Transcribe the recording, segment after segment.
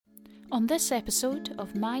On this episode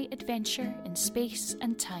of My Adventure in Space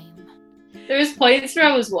and Time. There was points where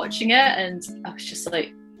I was watching it and I was just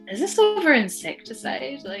like, is this over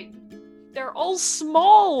insecticide? Like, they're all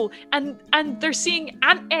small and they're seeing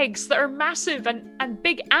ant eggs that are massive and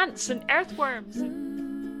big ants and earthworms.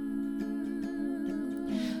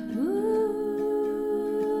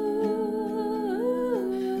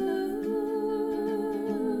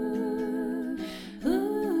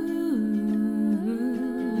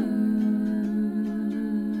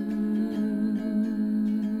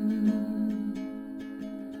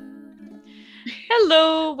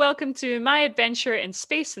 Hello, welcome to My Adventure in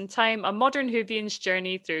Space and Time, a modern Whovian's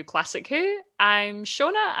journey through classic Who. I'm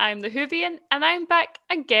Shona, I'm the Whovian, and I'm back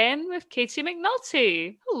again with Katie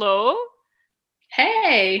McNulty. Hello.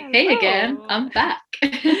 Hey, Hello. Hey again, I'm back.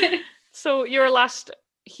 So you were last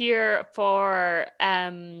here for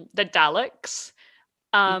the Daleks.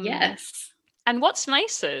 Yes. And what's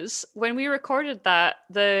nice is, when we recorded that,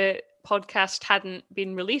 the podcast hadn't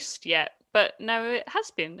been released yet. But now it has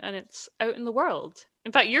been, and it's out in the world.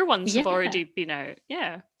 In fact, your ones have already been out.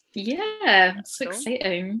 Yeah. Yeah, so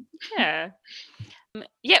exciting. Yeah.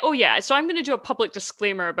 So I'm going to do a public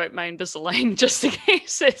disclaimer about my Invisalign, just in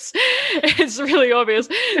case it's really obvious.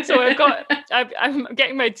 So I'm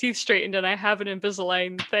getting my teeth straightened, and I have an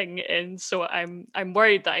Invisalign thing in, so I'm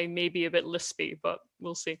worried that I may be a bit lispy, but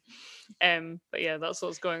we'll see. But yeah, that's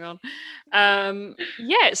what's going on.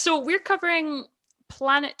 So we're covering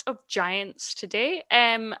Planet of Giants today.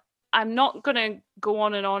 I'm not going to go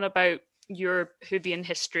on and on about your Whovian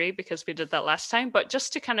history because we did that last time, but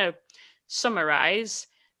just to kind of summarize,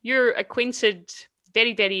 you're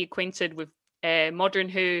very, very acquainted with modern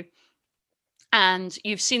Who, and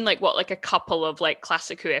you've seen like a couple of like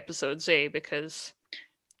classic Who episodes, because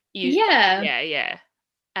like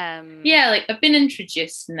I've been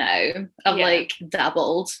introduced now. I've like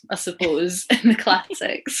dabbled, I suppose, in the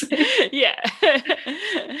classics. Yeah.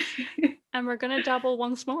 And we're gonna dabble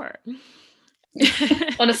once more.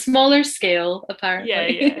 On a smaller scale, apparently.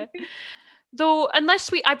 Yeah. Though,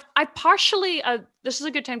 I partially, this is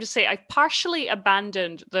a good time to say, I partially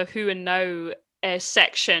abandoned the Who and Now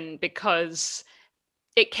section because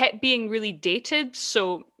it kept being really dated.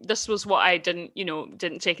 So this was what I didn't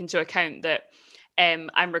take into account, that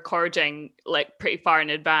I'm recording like pretty far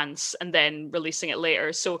in advance and then releasing it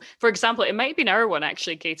later. So, for example, it might have been our one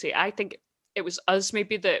actually, Katie. I think it was us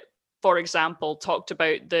maybe that, for example, talked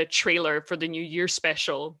about the trailer for the New Year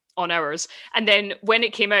special on ours. And then when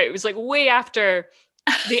it came out, it was like way after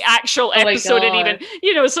the actual episode and even,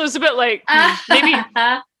 so it's a bit like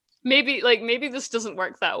maybe this doesn't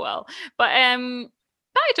work that well. But I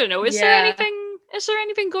don't know. Is there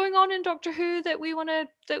anything going on in Doctor Who that we want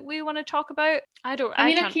to talk about?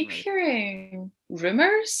 I keep hearing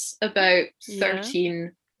rumors about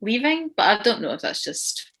 13 leaving, but I don't know if that's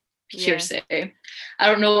just hearsay. I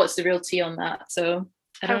don't know what's the real tea on that, so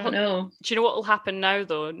I don't know. Do you know what will happen now,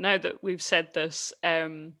 though? Now that we've said this,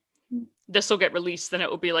 this will get released, then it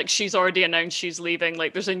will be like she's already announced she's leaving.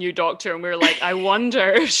 Like there's a new Doctor, and we're like, I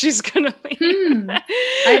wonder if she's gonna leave.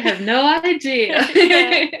 I have no idea.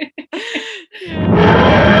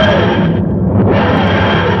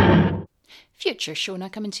 Future Shona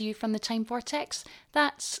coming to you from the Time Vortex.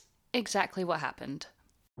 That's exactly what happened.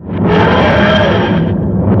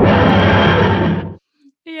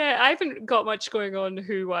 Yeah, I haven't got much going on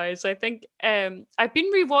Who-wise. I think I've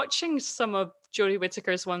been rewatching some of Jodie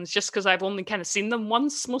Whittaker's ones just because I've only kind of seen them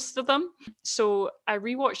once, most of them. So I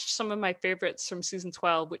rewatched some of my favourites from season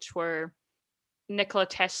 12, which were Nikola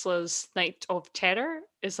Tesla's Night of Terror.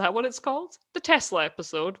 Is that what it's called? The Tesla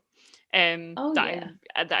episode. That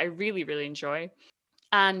I really, really enjoy.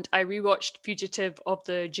 And I rewatched Fugitive of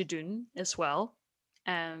the Judoon as well.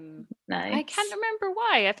 Nice. I can't remember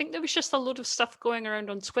why. I think there was just a load of stuff going around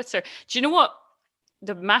on Twitter. Do you know what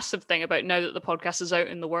the massive thing about now that the podcast is out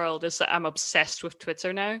in the world is that I'm obsessed with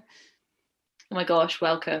Twitter now? Oh my gosh,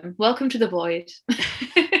 welcome to the void.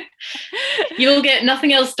 You'll get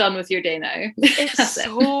nothing else done with your day now.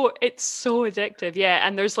 It's so addictive. Yeah,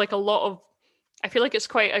 and there's like a lot of, I feel like it's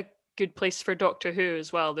quite a good place for Doctor Who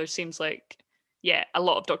as well. There seems like a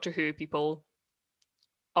lot of Doctor Who people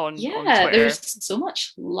on Twitter. There's so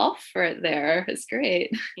much love for it there. It's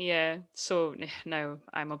great. Yeah, so now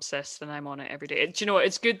I'm obsessed and I'm on it every day. Do you know what?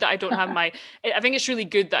 It's good that I don't have I think it's really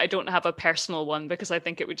good that I don't have a personal one, because I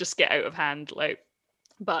think it would just get out of hand. Like,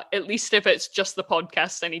 but at least if it's just the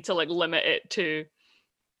podcast, I need to like limit it to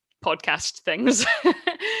podcast things.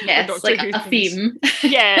 Yes, like a theme.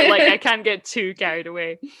 Yeah, like I can't get too carried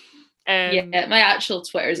away. My actual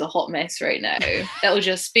Twitter is a hot mess right now. It'll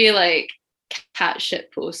just be like cat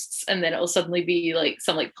shit posts, and then it'll suddenly be like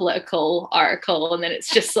some like political article, and then it's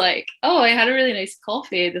just like, oh, I had a really nice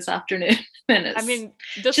coffee this afternoon. And it's, I mean,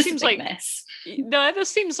 this just seems a big like mess. no, this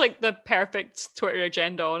seems like the perfect Twitter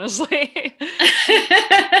agenda, honestly.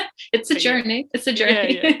 It's a journey. It's a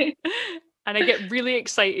journey. Yeah. And I get really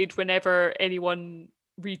excited whenever anyone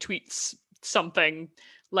retweets something.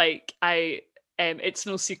 Like it's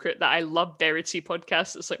no secret that I love Verity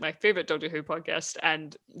podcast. It's like my favorite Doctor Who podcast,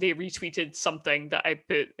 and they retweeted something that I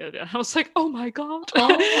put, and I was like, "Oh my god!"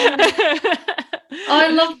 Oh, I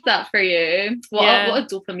love that for you. What a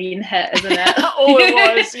dopamine hit, isn't it? Oh,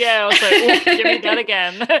 it was. Yeah, I was like, "Oh, give me that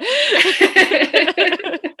again."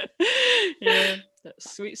 Yeah, that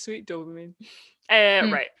sweet dopamine.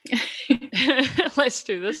 Right. Let's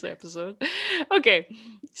do this episode. Okay,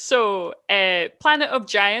 so Planet of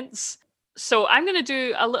Giants. So I'm gonna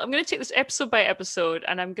take this episode by episode,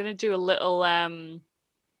 and I'm gonna do a little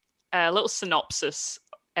synopsis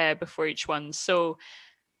before each one. So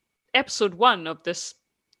episode 1 of this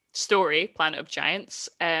story, Planet of Giants.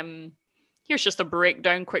 Here's just a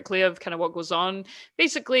breakdown quickly of kind of what goes on.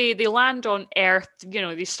 Basically, they land on Earth.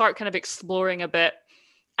 They start kind of exploring a bit,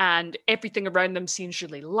 and everything around them seems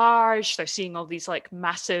really large. They're seeing all these like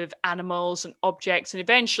massive animals and objects, and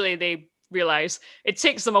eventually they realize, it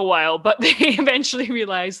takes them a while, but they eventually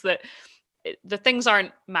realize that the things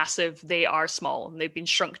aren't massive, they are small, and they've been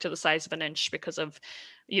shrunk to the size of an inch because of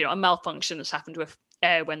a malfunction that's happened with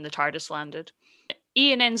when the TARDIS landed.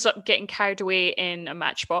 Ian ends up getting carried away in a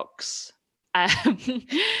matchbox,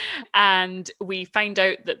 and we find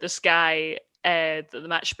out that this guy that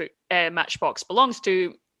the matchbox belongs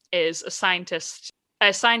to is a scientist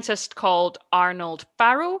called Arnold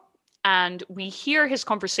Farrow. And we hear his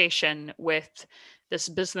conversation with this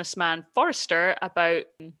businessman, Forrester, about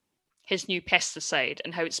his new pesticide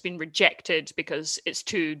and how it's been rejected because it's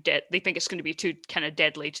too dead. They think it's going to be too kind of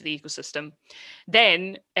deadly to the ecosystem.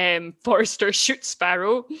 Then Forrester shoots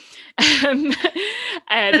Farrow.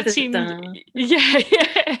 The team,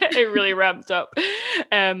 it really ramped up.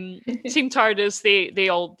 Team TARDIS, they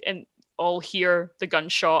all hear the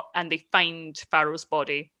gunshot, and they find Farrow's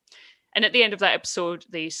body. And at the end of that episode,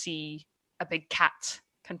 they see a big cat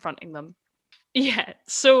confronting them. Yeah,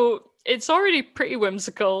 so it's already pretty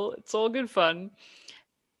whimsical. It's all good fun.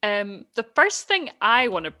 The first thing I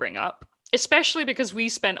want to bring up, especially because we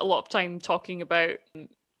spent a lot of time talking about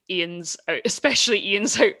especially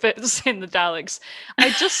Ian's outfits in the Daleks,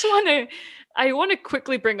 I want to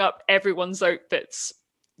quickly bring up everyone's outfits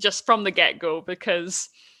just from the get-go, because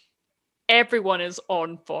everyone is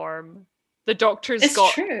on form. The Doctor's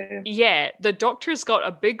true. Yeah, the Doctor's got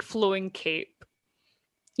a big flowing cape.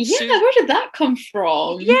 Yeah, where did that come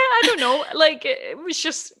from? Yeah, I don't know. Like, it was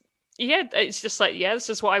just, it's just like, this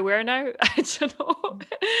is what I wear now. I don't know.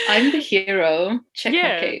 I'm the hero. Check my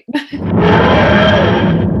cape.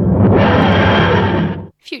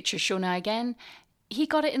 Future Shona again. He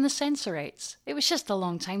got it in the Sensorites. It was just a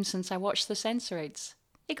long time since I watched the Sensorites.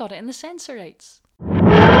 He got it in the Sensorites.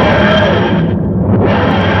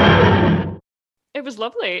 It was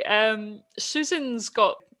lovely. Susan's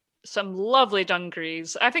got some lovely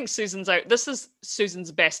dungarees. I think this is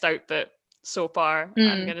Susan's best outfit so far.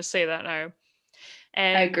 I'm going to say that now.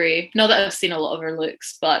 I agree. Not that I've seen a lot of her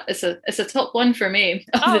looks, but it's a top one for me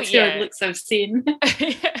of the two looks I've seen.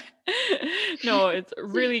 No, it's a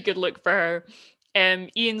really good look for her.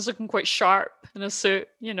 Ian's looking quite sharp in a suit,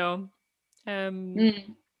 Yeah,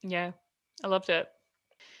 I loved it.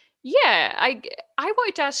 Yeah, I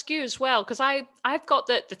wanted to ask you as well, because I've got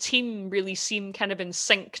that the team really seem kind of in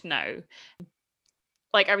sync now.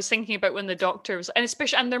 Like, I was thinking about when the Doctor was,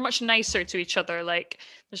 and they're much nicer to each other. Like,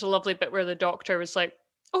 there's a lovely bit where the Doctor was like,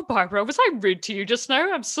 "Oh, Barbara, was I rude to you just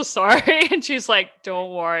now? I'm so sorry." And she's like,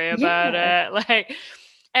 "Don't worry about it." Like,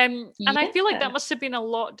 and I feel like that must have been a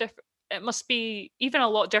lot different. It must be even a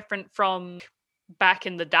lot different from back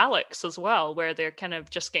in the Daleks as well, where they're kind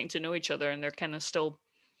of just getting to know each other and they're kind of still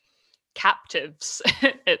captives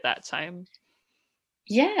at that time.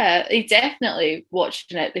 Yeah, they definitely,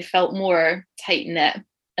 watching it, they felt more tight-knit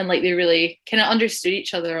and like they really kind of understood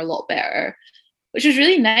each other a lot better, which was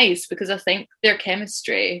really nice, because I think their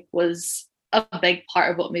chemistry was a big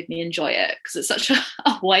part of what made me enjoy it, because it's such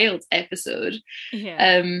a wild episode.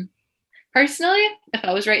 Personally, if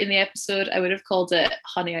I was writing the episode, I would have called it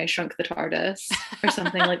Honey, I Shrunk the TARDIS or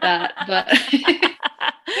something like that, but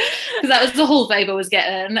because that was the whole vibe I was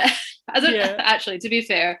getting. Actually, to be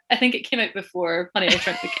fair, I think it came out before Honey, I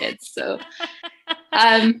Shrunk the Kids. So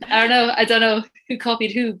I don't know who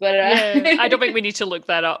copied who, but I don't think we need to look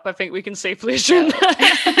that up. I think we can safely assume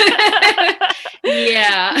that.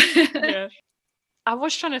 Yeah. I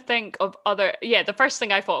was trying to think of other. Yeah, the first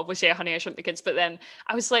thing I thought of was Honey, I Shrunk the Kids, but then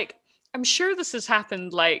I was like, I'm sure this has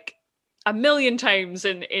happened like a million times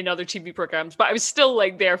in other TV programs, but I was still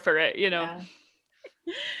like there for it, you know. Yeah.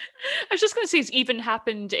 I was just going to say it's even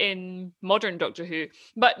happened in modern Doctor Who,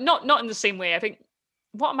 but not in the same way. I think.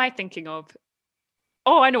 What am I thinking of?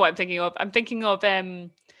 Oh, I know what I'm thinking of. I'm thinking of I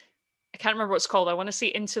can't remember what it's called. I want to say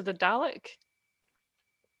Into the Dalek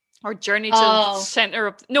or Journey to the Center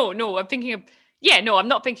of. No, I'm thinking of. Yeah, no, I'm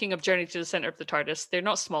not thinking of Journey to the Center of the TARDIS. They're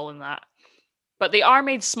not small in that, but they are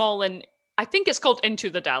made small in. I think it's called Into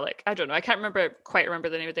the Dalek. I don't know. I can't quite remember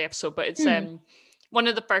the name of the episode, but it's one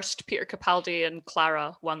of the first Peter Capaldi and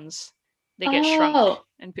Clara ones. They get shrunk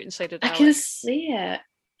and put inside a Dalek. I can see it.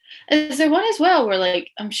 Is there one as well where, like,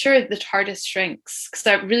 I'm sure the TARDIS shrinks? Because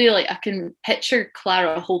I really I can picture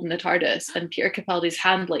Clara holding the TARDIS and Peter Capaldi's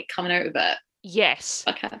hand like coming out of it. Yes.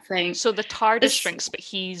 I can't think. So the TARDIS shrinks, but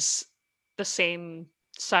he's the same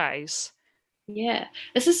size. Yeah,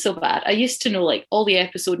 this is so bad. I used to know like all the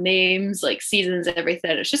episode names, like seasons,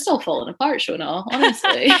 everything. It's just all falling apart, Shona,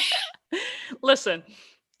 honestly. Listen,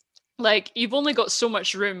 like you've only got so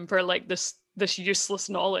much room for like this useless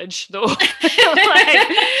knowledge, though. Like,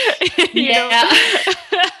 yeah.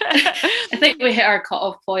 I think we hit our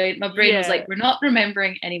cut-off point. My brain was like, we're not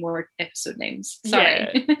remembering any more episode names.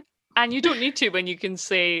 Sorry. Yeah. And you don't need to when you can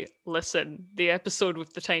say, listen, the episode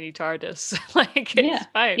with the tiny TARDIS. Like, it's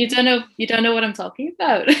fine. You don't know what I'm talking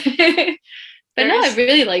about. But no, I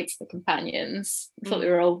really liked the companions. I thought they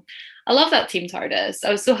were all. I love that Team TARDIS.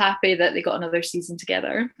 I was so happy that they got another season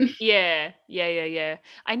together. Yeah.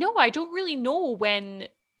 I know. I don't really know when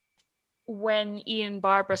Ian,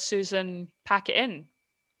 Barbara, Susan pack it in,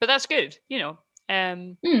 but that's good. You know.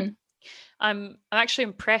 I'm actually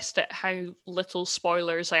impressed at how little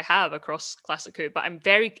spoilers I have across Classic Who, but I'm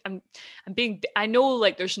I know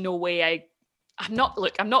like there's no way I'm not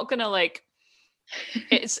gonna like.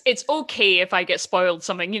 It's okay if I get spoiled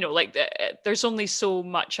something, you know, like there's only so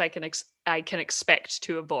much I can expect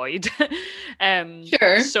to avoid.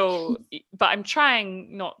 Sure. So, but I'm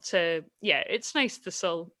trying not to. Yeah, it's nice to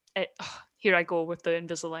still. Here I go with the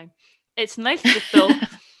Invisalign. It's nice to still.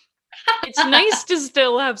 It's nice to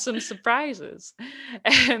still have some surprises.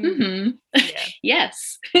 Yeah.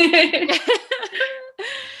 Yes. But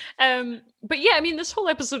yeah, I mean, this whole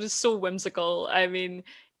episode is so whimsical. I mean,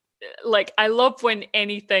 like, I love when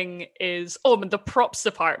anything is. Oh, the props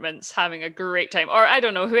department's having a great time, or I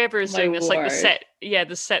don't know, whoever is doing this, like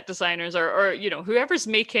the set designers, or you know, whoever's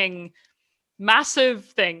making massive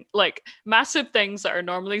things that are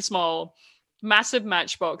normally small, massive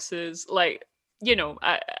matchboxes, like. You know,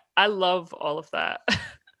 I love all of that.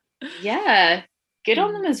 Yeah, good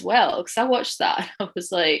on them as well. Because I watched that and I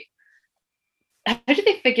was like, how did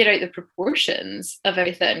they figure out the proportions of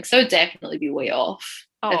everything? Because I would definitely be way off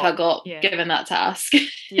if I got given that task.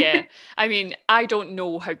 Yeah, I mean, I don't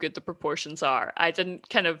know how good the proportions are. I didn't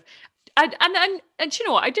kind of, and you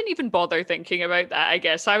know what? I didn't even bother thinking about that. I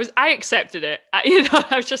guess I accepted it. I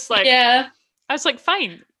was just like, I was like,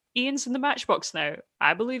 fine. Ian's in the matchbox now.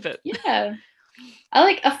 I believe it. Yeah.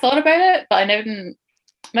 I thought about it, but I never didn't.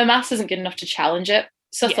 My maths isn't good enough to challenge it.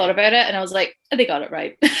 So I thought about it and I was like, they got it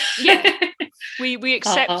right. Yeah. We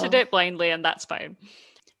accepted it blindly and that's fine.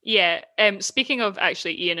 Yeah. Speaking of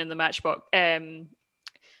actually Ian in the matchbox,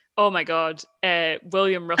 oh my God,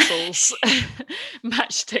 William Russell's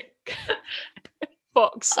matchstick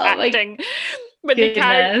box acting. When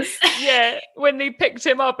when they picked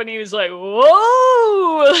him up and he was like,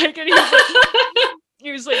 whoa, like, and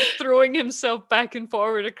he was like throwing himself back and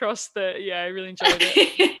forward across the. Yeah, I really enjoyed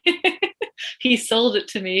it. He sold it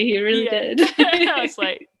to me. He really did. I was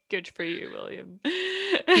like, good for you, William.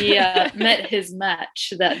 He met his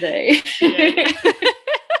match that day.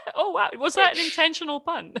 Oh wow, was that an intentional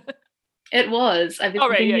pun? It was. I've been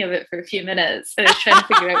thinking of it for a few minutes and I was trying to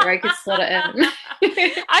figure out where I could slot it in.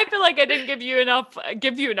 I feel like I didn't give you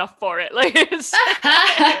enough for it. Like it's,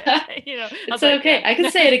 you know, it's okay. I can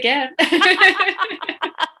say it again.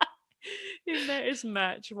 He met his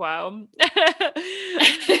match. Wow.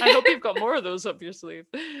 I hope you've got more of those up your sleeve.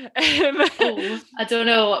 I don't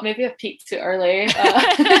know. Maybe I peaked too early.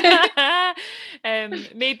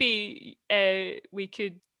 Maybe we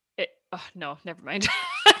could. No, never mind.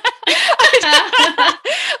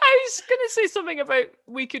 I was going to say something about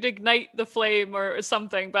we could ignite the flame or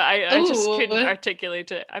something, but I just couldn't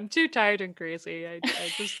articulate it. I'm too tired and crazy. I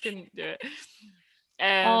just couldn't do it.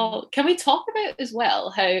 Can we talk about as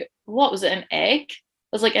well what was it, an egg?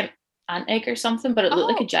 It was like an ant egg or something, but it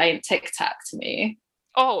looked like a giant Tic Tac to me.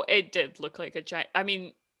 Oh, it did look like a giant. I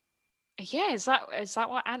mean, Yeah, is that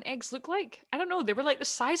what ant eggs look like? I don't know. They were like the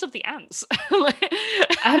size of the ants. I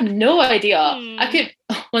have no idea. I Hmm. could,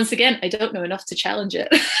 once again, I don't know enough to challenge it.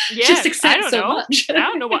 Yeah, Just I accept don't so know. much. I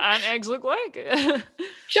don't know what ant eggs look like.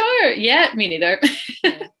 Sure. Yeah, me neither.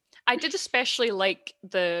 Yeah. I did especially like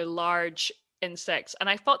the large insects, and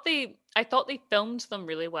I thought they filmed them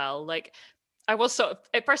really well. Like I was sort of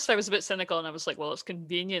at first I was a bit cynical, and I was like, well, it's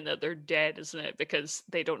convenient that they're dead, isn't it? Because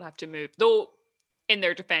they don't have to move. Though in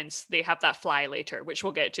their defense, they have that fly later, which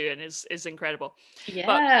we'll get to, and is incredible. But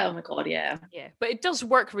Yeah. Oh my God. Yeah. yeah, but it does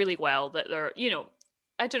work really well that they're,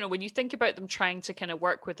 I don't know, when you think about them trying to kind of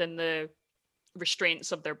work within the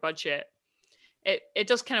restraints of their budget, it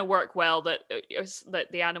does kind of work well that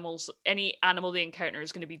that the animals, any animal they encounter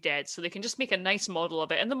is going to be dead, so they can just make a nice model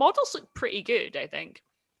of it, and the models look pretty good, I think,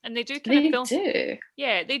 and they do kind of They film. do.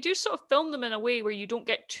 Yeah, they do sort of film them in a way where you don't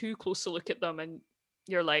get too close to look at them, and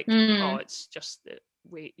you're like, oh, Mm. it's just the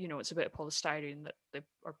way, it's a bit of polystyrene that they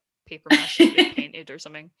or paper mache that they painted or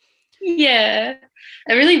something. Yeah.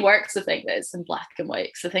 It really works, I think, that it's in black and white.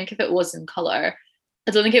 Because I think if it was in colour,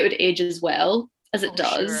 I don't think it would age as well as it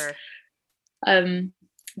does. Sure.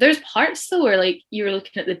 There's parts though where like you were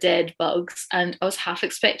looking at the dead bugs and I was half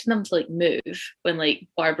expecting them to like move when like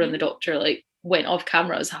Barbara and the doctor like went off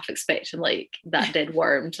camera. I was half expecting like that dead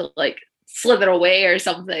worm to like slither away or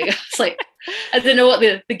something. It's like I didn't know what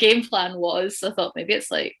the game plan was, so I thought maybe it's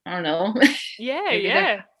like, I don't know. Yeah, Maybe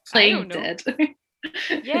yeah. playing dead.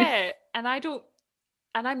 Yeah, and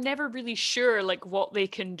I'm never really sure like what they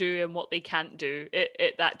can do and what they can't do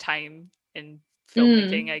at that time in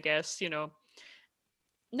filmmaking, I guess,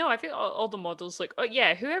 No, I think all the models, like, oh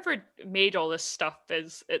yeah, whoever made all this stuff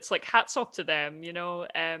it's like hats off to them,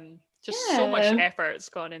 just so much Yeah. effort's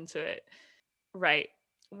gone into it. Right.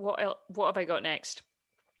 What have I got next?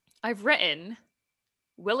 I've written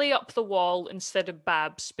Willie up the wall instead of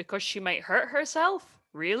Babs because she might hurt herself.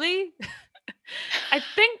 Really? I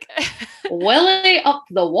think Willie up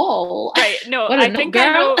the wall. right. No, What a I nut think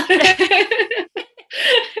girl. I know.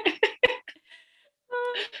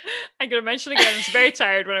 I'm gonna mention again. I was very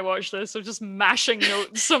tired when I watched this, so just mashing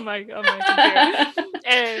notes on my computer.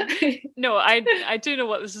 No, I do know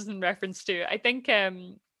what this is in reference to. I think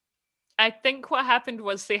what happened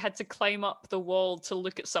was they had to climb up the wall to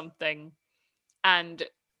look at something, and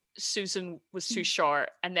Susan was too short,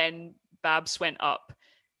 and then Babs went up,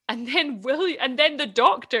 and then the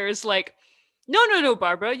doctor is like, no,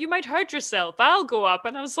 Barbara, you might hurt yourself. I'll go up,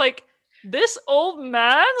 and I was like, this old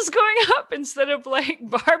man's going up instead of like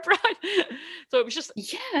Barbara. So it was just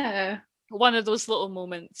one of those little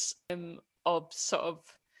moments of sort of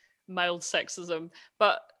mild sexism.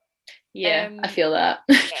 But I feel that.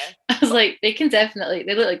 Yeah. I was like, they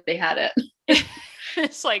look like they had it.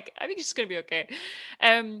 It's like, I think it's gonna be okay.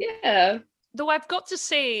 Though I've got to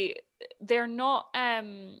say, they're not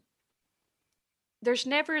there's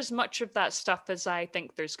never as much of that stuff as I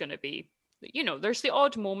think there's gonna be. There's the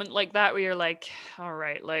odd moment like that where you're like, all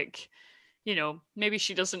right, like, maybe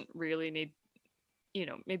she doesn't really need,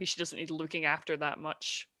 maybe she doesn't need looking after that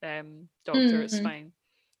much. Doctor, it's fine.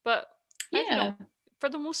 But I don't know, for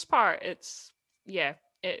the most part, it's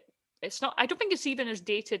not, I don't think it's even as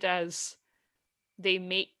dated as they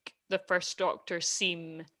make the first Doctor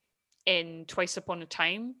seem in Twice Upon a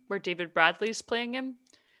Time, where David Bradley's playing him.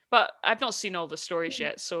 But I've not seen all the stories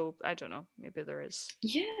yet, so I don't know. Maybe there is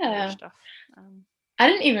other stuff. I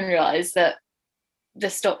didn't even realise that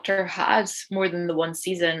this Doctor had more than the one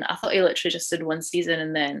season. I thought he literally just did one season,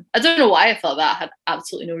 and then I don't know why I thought that. I had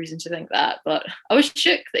absolutely no reason to think that, but I was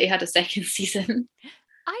shook that he had a second season.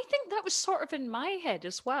 I think that was sort of in my head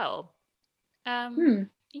as well.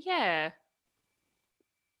 Yeah.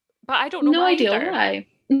 But I don't know no why idea either. why.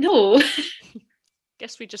 No.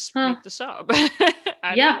 Guess we just make this up.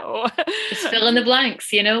 I don't know. Just fill in the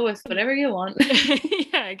blanks, with whatever you want.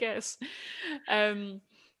 Yeah, I guess.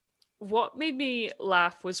 What made me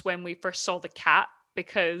laugh was when we first saw the cat,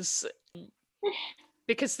 because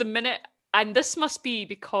the minute, and this must be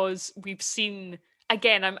because we've seen,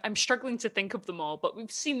 again, I'm struggling to think of them all, but we've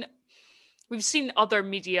seen other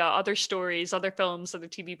media, other stories, other films, other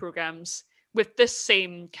TV programs with this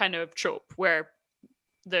same kind of trope where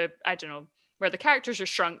where the characters are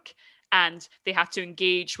shrunk and they have to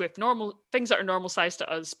engage with normal things that are normal size to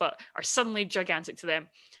us but are suddenly gigantic to them.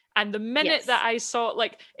 And the minute that I saw,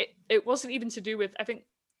 like, it wasn't even to do with, I think,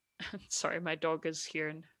 sorry, my dog is here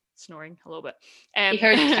and snoring a little bit. He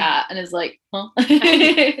heard the cat and is like, huh?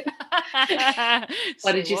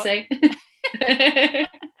 What did you say? Yeah,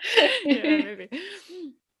 maybe.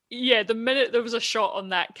 Yeah, the minute there was a shot on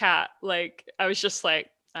that cat, like, I was just like,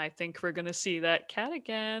 I think we're going to see that cat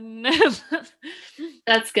again.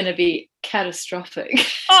 That's going to be catastrophic.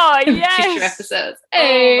 Oh, in yes! Future episodes.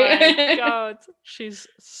 Hey! Oh my god. She's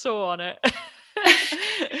so on it.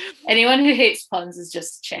 Anyone who hates puns is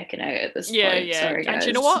just checking out at this point. Yeah. Sorry, guys. And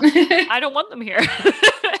you know what? I don't want them here.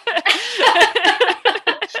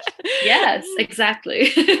 Yes,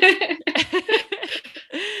 exactly.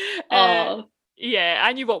 Oh. Yeah,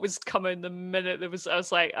 I knew what was coming the minute there was. I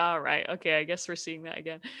was like, all right, okay, I guess we're seeing that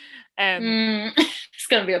again. It's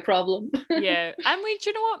gonna be a problem. Yeah, and do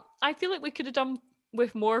you know what? I feel like we could have done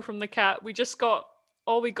with more from the cat.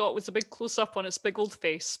 All we got was a big close up on its big old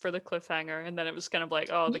face for the cliffhanger, and then it was kind of like,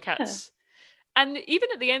 oh, the cat's. And even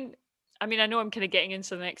at the end, I mean, I know I'm kind of getting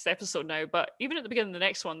into the next episode now, but even at the beginning of the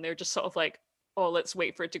next one, they're just sort of like, oh, let's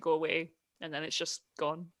wait for it to go away, and then it's just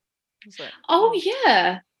gone. Like,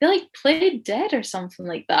 yeah, they like played dead or something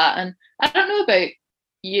like that. And I don't know about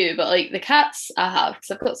you, but like the cats I have, because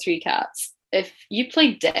I've got 3 cats, if you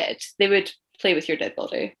played dead, they would play with your dead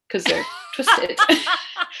body because they're twisted.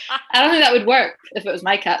 I don't think that would work if it was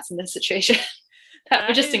my cats in this situation. That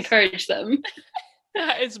would just encourage them.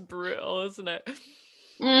 That is brutal, isn't it?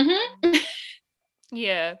 Mm-hmm.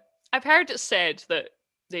 Yeah, I've heard it said that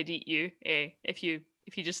they'd eat you if you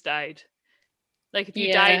just died. Like if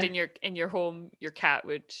you died in your home, your cat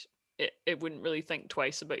it wouldn't really think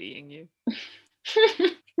twice about eating you.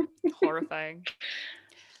 Horrifying.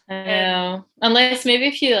 I know. Unless maybe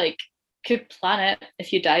if you like could plan it,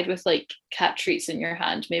 if you died with like cat treats in your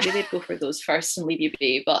hand, maybe they'd go for those first and leave you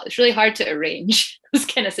be. But it's really hard to arrange those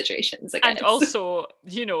kind of situations, I guess. And also,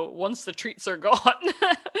 once the treats are gone,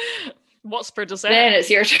 what's for dessert? Then it's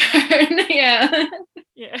your turn. Yeah.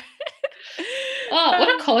 Yeah. Oh,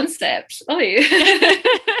 what a concept. Oh,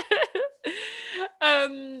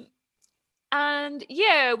 and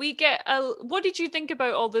yeah, we get what did you think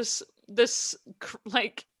about all this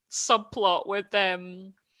like subplot with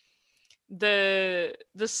the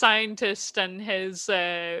scientist and his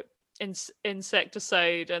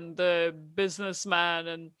insecticide and the businessman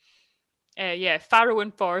and Farrow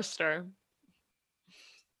and Forrester?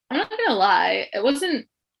 I'm not gonna lie, it wasn't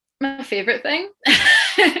my favorite thing.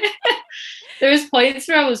 There was points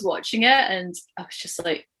where I was watching it and I was just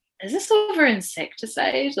like, is this over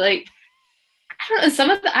insecticide? Like, I don't know,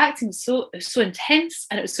 some of the acting was so intense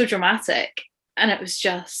and it was so dramatic, and it was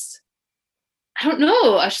just, I don't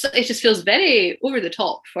know, it just feels very over the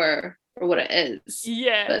top for what it is.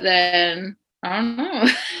 Yeah. But then I don't know.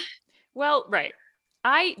 Well, right.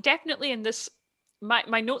 I definitely in this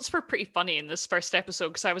my notes were pretty funny in this first episode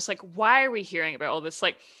because I was like, why are we hearing about all this?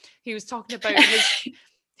 Like, he was talking about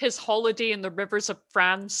his holiday in the rivers of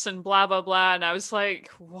France and blah blah blah, and I was like,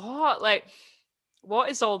 what? Like,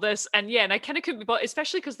 what is all this? And yeah, and I kind of couldn't be bothered,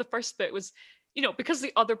 especially because the first bit was, because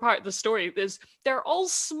the other part of the story is they're all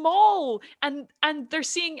small and they're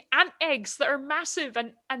seeing ant eggs that are massive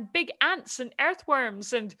and big ants and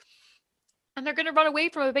earthworms and they're going to run away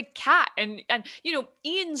from a big cat and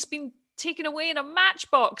Ian's been taken away in a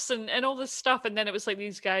matchbox and all this stuff, and then it was like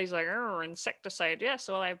these guys like, oh, insecticide, yes,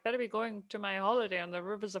 well I better be going to my holiday on the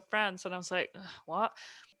rivers of France, and I was like, what?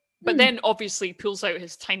 But then obviously pulls out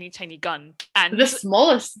his tiny gun, and the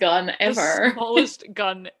smallest gun ever. The smallest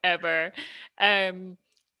gun ever. And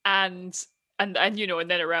then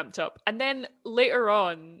it ramped up. And then later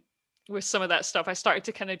on with some of that stuff, I started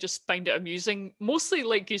to kind of just find it amusing, mostly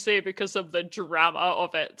like you say, because of the drama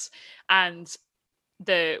of it and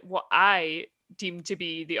what I deem to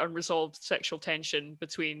be the unresolved sexual tension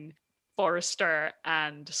between Forrester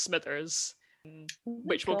and Smithers.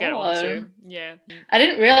 Which we'll get on to. Yeah. I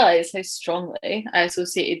didn't realise how strongly I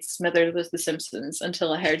associated Smithers with The Simpsons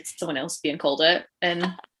until I heard someone else being called it in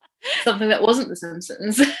something that wasn't The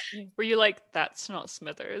Simpsons. Were you like, that's not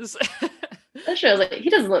Smithers? That's right. I was like,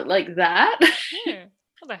 he doesn't look like that. Yeah.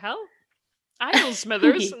 What the hell? I know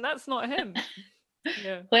Smithers and that's not him.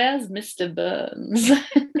 Yeah. Where's Mr. Burns?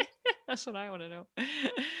 That's what I want to know.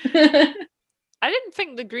 I didn't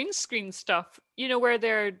think the green screen stuff, where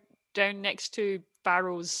they're down next to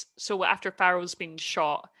Farrow's, so after Farrow's been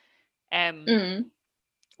shot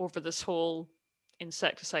over this whole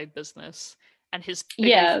insecticide business, and his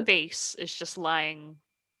big face is just lying,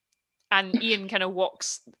 and Ian kind of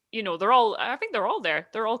walks, I think they're all there,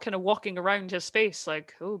 they're all kind of walking around his face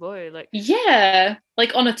like, oh boy, like, yeah,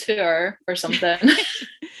 like on a tour or something.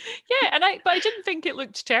 Yeah, but I didn't think it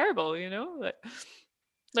looked terrible,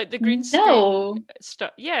 like the green screen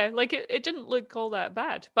stuff. Yeah, like it didn't look all that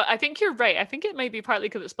bad. But I think you're right. I think it might be partly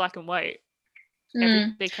because it's black and white.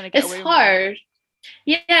 They kind of get away with it. It's hard.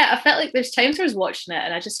 Yeah, I felt like there's times I was watching it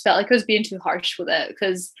and I just felt like I was being too harsh with it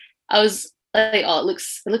because I was like, oh, it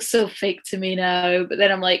looks so fake to me now. But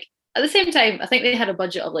then I'm like, at the same time, I think they had a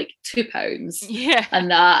budget of like £2 Yeah. and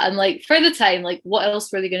that, and like for the time, like what else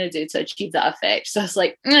were they going to do to achieve that effect? So I was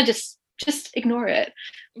like, just ignore it.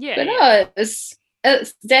 Yeah. But no, it's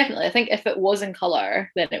definitely, I think if it was in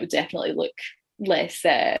color, then it would definitely look less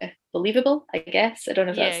believable, I guess. I don't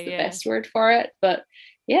know if that's the best word for it, but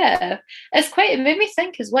yeah, it made me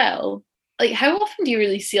think as well, like how often do you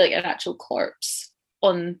really see like an actual corpse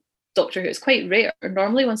on Doctor Who? It's quite rare.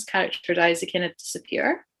 Normally once a character dies, they kind of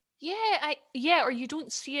disappear. Yeah, or you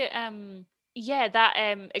don't see it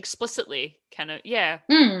explicitly kind of,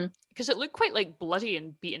 because it looked quite like bloody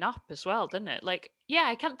and beaten up as well, didn't it? Like, yeah,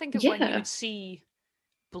 I can't think of when you would see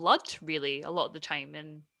blood really a lot of the time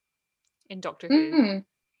in Doctor Who.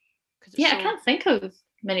 Yeah, I can't think of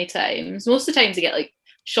many times. Most of the times they get like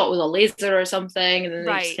shot with a laser or something, and then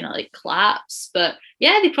they just kind of like collapse. But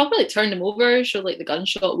yeah, they probably like turned them over, showed like the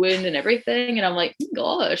gunshot wound and everything, and I'm like, oh,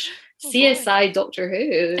 gosh, CSI Doctor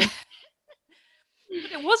Who.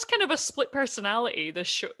 It was kind of a split personality,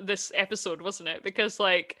 this episode, wasn't it? Because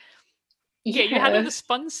like, you had all this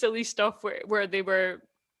fun, silly stuff where they were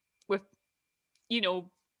with,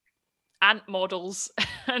 ant models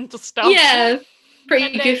and stuff. Yeah,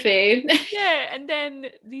 pretty goofy. Yeah, and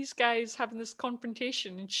then these guys having this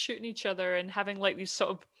confrontation and shooting each other and having like these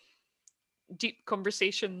sort of deep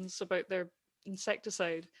conversations about their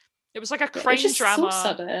insecticide. It was like a crime drama. So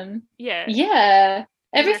sudden. Yeah. Yeah.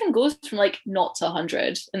 Everything goes from like 0 to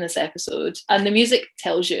 100 in this episode, and the music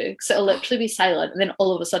tells you, because it'll literally be silent, and then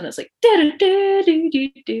all of a sudden it's like, like...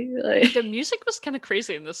 The music was kind of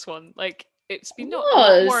crazy in this one. Like, it's been a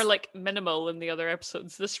lot more like minimal in the other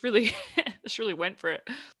episodes. This really went for it.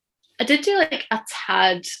 I did do like a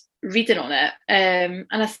tad reading on it, and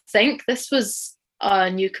I think this was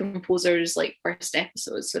a new composer's like first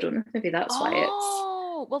episode, so I don't know if maybe that's why it's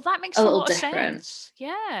well, that makes a little lot different. Of sense.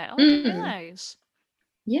 Yeah, I didn't realize.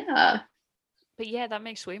 Yeah, but yeah, that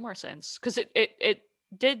makes way more sense, because it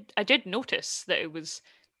did. I did notice that it was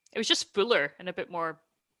just fuller and a bit more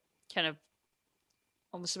kind of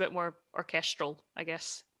almost a bit more orchestral, I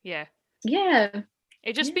guess. Yeah.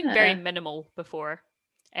 It just been very minimal before.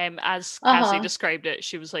 As Cassie described it,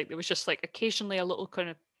 she was like, there was just like occasionally a little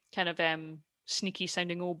kind of sneaky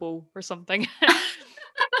sounding oboe or something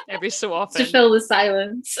every so often to fill the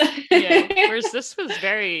silence. Yeah, whereas this was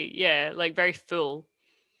very very full.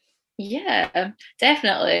 Yeah,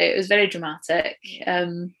 definitely. It was very dramatic.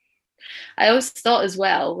 I always thought as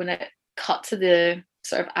well, when it cut to the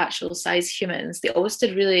sort of actual size humans, they always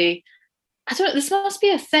did really, I don't know, this must be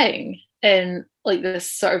a thing in like this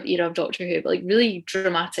sort of era of Doctor Who, but like really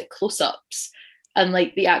dramatic close-ups, and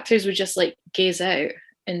like the actors would just like gaze out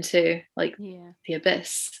into like the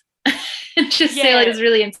abyss and just say like this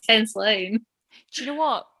really intense line. Do you know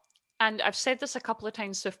what? And I've said this a couple of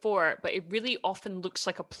times before, but it really often looks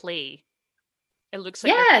like a play. It looks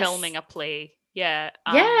like they're filming a play. Yeah.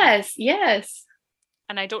 Yes.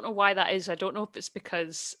 And I don't know why that is. I don't know if it's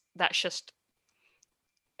because I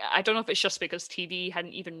don't know if it's just because TV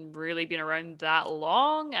hadn't even really been around that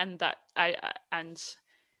long, and that I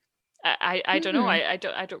don't know. I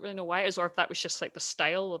don't really know why it is, or if that was just like the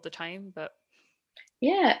style of the time. But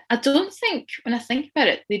yeah, I don't think, when I think about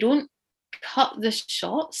it, they don't cut the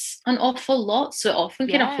shots an awful lot, so it often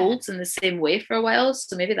kind of holds in the same way for a while,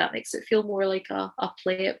 so maybe that makes it feel more like a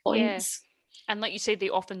play at points. And like you say, they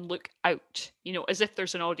often look out, as if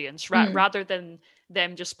there's an audience, rather than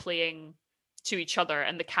them just playing to each other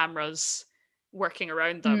and the cameras working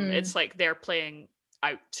around them. It's like they're playing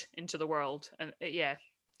out into the world. And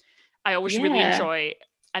I always really enjoy,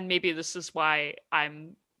 and maybe this is why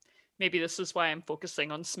I'm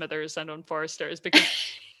focusing on Smithers and on Forrester, is because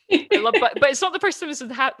I love, but it's not the first time this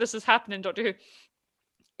has happened in Doctor Who.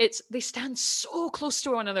 They stand so close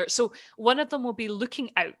to one another. So one of them will be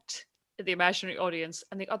looking out at the imaginary audience,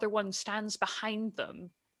 and the other one stands behind them,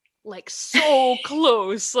 like so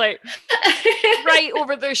close, like right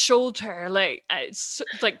over their shoulder. Like it's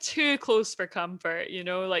like too close for comfort,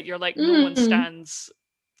 like you're like, no one stands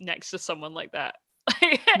next to someone like that.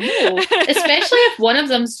 No, especially if one of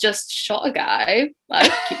them's just shot a guy.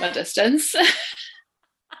 I'd keep my distance.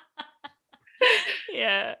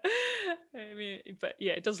 Yeah, I mean, but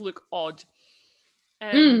yeah, it does look odd.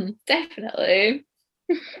 Definitely.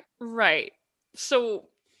 Right. So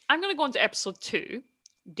I'm going to go on to episode 2,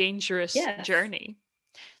 Dangerous Journey.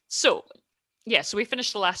 So we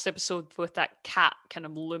finished the last episode with that cat kind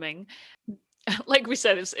of looming. Like we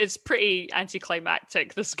said, it's pretty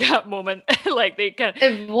anticlimactic, this cat moment. Like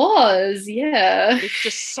it was, they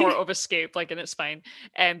just sort of escape, like, and it's fine.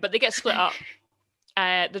 But they get split up.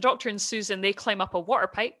 The Doctor and Susan, they climb up a water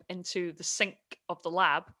pipe into the sink of the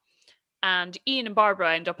lab. And Ian and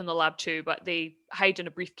Barbara end up in the lab too, but they hide in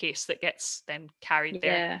a briefcase that gets then carried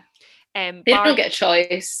there. They don't get a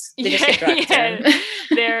choice. They just get dragged in.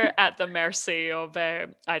 They're at the mercy of, I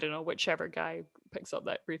don't know, whichever guy picks up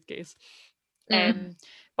that briefcase.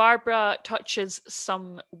 Barbara touches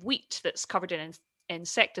some wheat that's covered in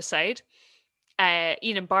insecticide.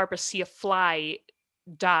 Ian and Barbara see a fly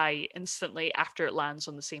die instantly after it lands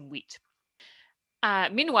on the same wheat.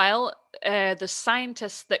 Meanwhile, the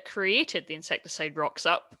scientist that created the insecticide rocks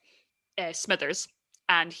up, Smithers,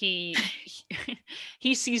 and he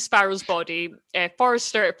sees Farrell's body.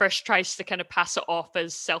 Forrester at first tries to kind of pass it off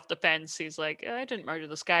as self-defense. He's like, I didn't murder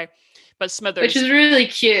this guy. But Smithers... Which is really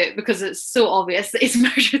cute because it's so obvious that he's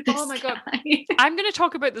murdered this my God. guy. I'm going to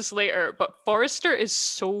talk about this later, but Forrester is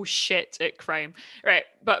so shit at crime. Right,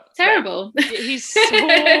 but... Terrible. Right, he's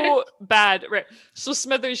so bad. Right, so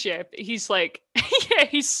Smithers, he's like...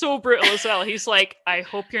 he's so brutal as well. He's like, I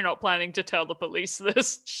hope you're not planning to tell the police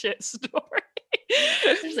this shit story.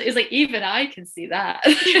 It's like, even I can see that.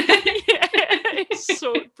 He's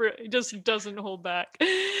so he just doesn't hold back.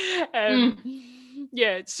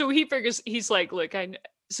 So he figures, he's like, look,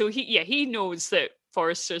 he knows that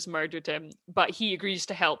Forrester's murdered him, but he agrees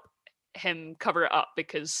to help him cover it up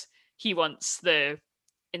because he wants the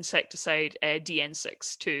insecticide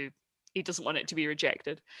DN6 he doesn't want it to be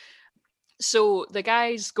rejected. So the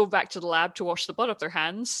guys go back to the lab to wash the blood off their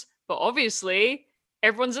hands, but obviously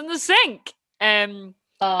everyone's in the sink.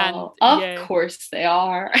 Of course they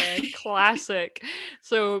are. Classic.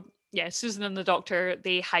 So Susan and the Doctor,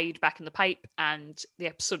 they hide back in the pipe, and the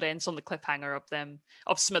episode ends on the cliffhanger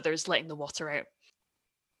of Smithers letting the water out.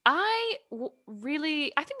 I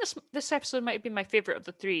think this episode might be my favorite of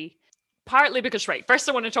the three. Partly because, first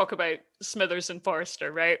I want to talk about Smithers and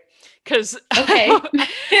Forrester, right? Because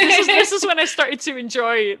this is when I started to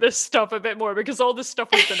enjoy this stuff a bit more, because all this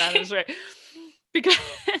stuff was bananas, right? Because,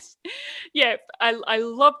 I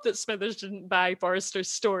love that Smithers didn't buy Forrester's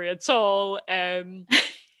story at all.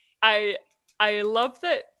 I love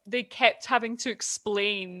that they kept having to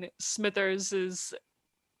explain Smithers's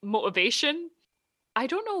motivation. I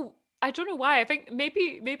don't know why. I think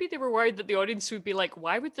maybe they were worried that the audience would be like,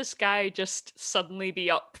 why would this guy just suddenly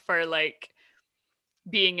be up for like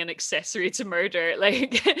being an accessory to murder?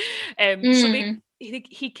 So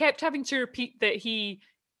he kept having to repeat that he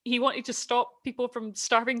wanted to stop people from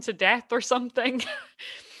starving to death or something.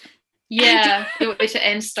 Yeah, he wanted to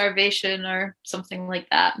end starvation or something like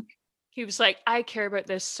that. He was like, I care about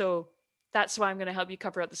this, so that's why I'm going to help you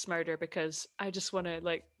cover up this murder, because I just want to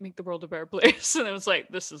like make the world a better place. And I was like,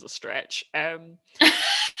 this is a stretch. But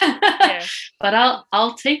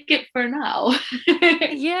I'll take it for now.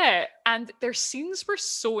 Yeah, and their scenes were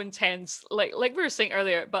so intense, like we were saying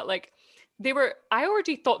earlier, but like I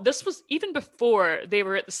already thought this was, even before they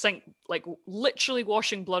were at the sink, like literally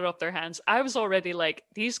washing blood off their hands, I was already like,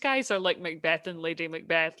 these guys are like Macbeth and Lady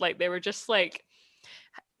Macbeth. Like they were just like,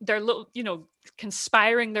 their little,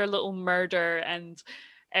 conspiring their little murder, and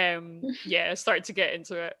started to get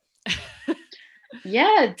into it.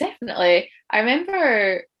 Yeah, definitely. I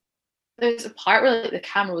remember there's a part where like the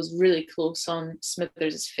camera was really close on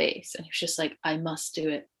Smithers' face, and he was just like, I must do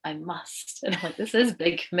it, I must. And I'm like, this is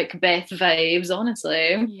big Macbeth vibes,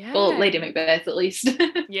 honestly. Yeah. Well, Lady Macbeth at least.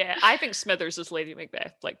 Yeah, I think Smithers is Lady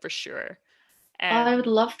Macbeth, like for sure. I would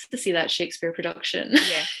love to see that Shakespeare production.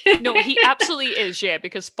 Yeah, no, he absolutely is. Yeah,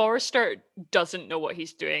 because Forrester doesn't know what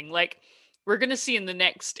he's doing. Like we're gonna see in the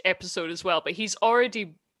next episode as well. But he's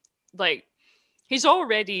already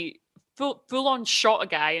full on shot a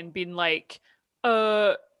guy and been like, he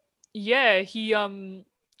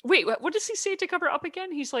wait, what does he say to cover it up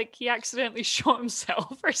again? He's like, he accidentally shot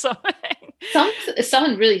himself or something.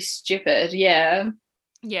 Something really stupid. Yeah.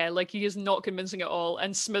 Yeah, like he is not convincing at all,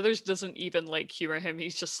 and Smithers doesn't even like humor him.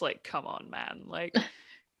 He's just like, "Come on, man!" Like,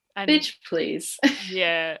 and bitch, please.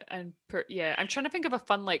 Yeah, and I'm trying to think of a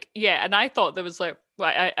fun and I thought there was like,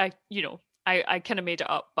 well, I kind of made it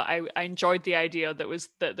up, but I enjoyed the idea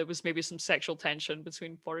that there was maybe some sexual tension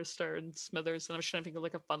between Forrester and Smithers, and I was trying to think of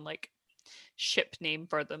like a fun like ship name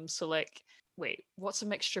for them. So like, wait, what's a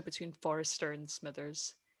mixture between Forrester and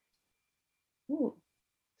Smithers? Ooh.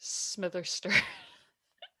 Smitherster.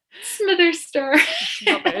 Smitherster.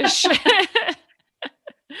 Rubbish.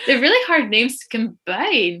 They're really hard names to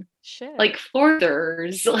combine. Shit. Like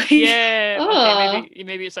Forthers. Like, yeah. Okay,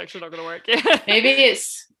 maybe it's actually not going to work. maybe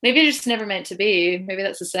it's just never meant to be. Maybe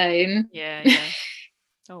that's a sign. Yeah.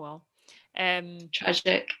 Oh well.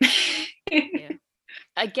 Tragic. Yeah.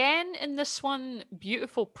 Again, in this one,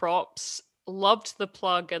 beautiful props. Loved the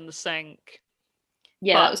plug and the sink.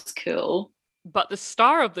 Yeah, but, that was cool. But the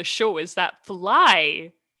star of the show is that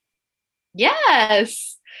fly.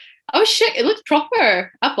 Yes. I was shook. It looked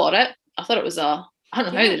proper. I bought it. I thought it was I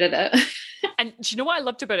don't know how they did it. And do you know what I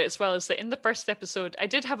loved about it as well is that in the first episode, I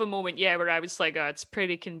did have a moment, where I was like, oh, it's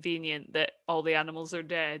pretty convenient that all the animals are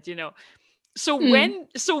dead, So when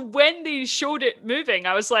they showed it moving,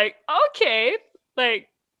 I was like, okay, like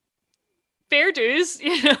fair dues,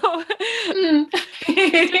 It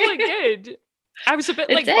did look good. I was a bit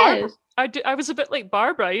like Barbara. I was a bit like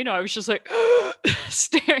Barbara, I was just like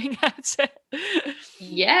staring at it.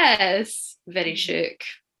 Yes, very shook.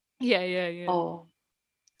 Yeah. Oh.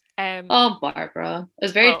 Barbara. I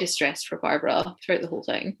was very distressed for Barbara throughout the whole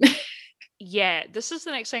thing. Yeah, this is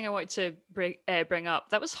the next thing I wanted to bring up.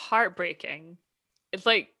 That was heartbreaking. It's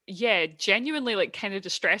like, genuinely like kind of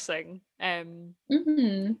distressing. How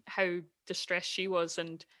distressed she was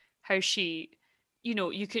and how she,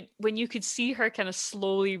 you could see her kind of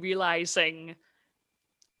slowly realizing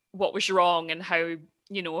what was wrong and how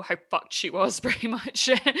how fucked she was pretty much.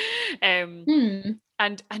 And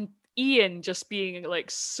Ian just being like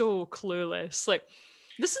so clueless. Like,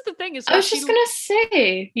 this is the thing is, I was just gonna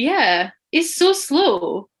say, yeah, he's so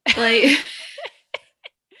slow. Like,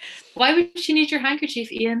 why would she need your handkerchief,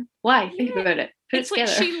 Ian? Why? Think about it. Put it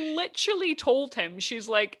together. Like she literally told him, she's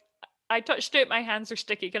like, I touched it, my hands are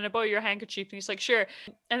sticky. Can I borrow your handkerchief? And he's like, sure.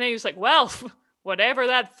 And then he was like, well, whatever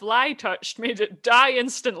that fly touched made it die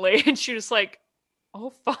instantly. And she was like,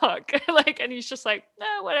 oh fuck. Like, and he's just like,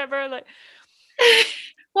 no, whatever. Like,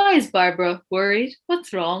 why is Barbara worried?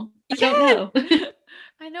 What's wrong? I don't know.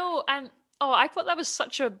 I know. And I thought that was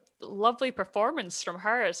such a lovely performance from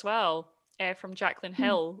her as well, from Jaclyn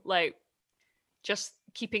Hill. Like, just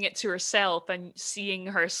keeping it to herself and seeing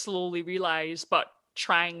her slowly realize, but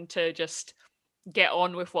trying to just get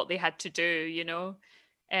on with what they had to do,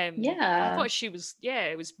 I thought she was,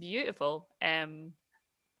 it was beautiful. I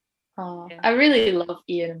really love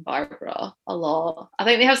Ian and Barbara a lot. I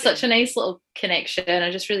think they have such a nice little connection.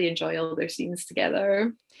 I just really enjoy all their scenes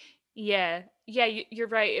together. Yeah, you're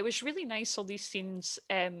right. It was really nice, all these scenes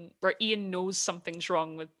where Ian knows something's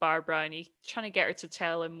wrong with Barbara and he's trying to get her to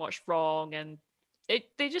tell him what's wrong, and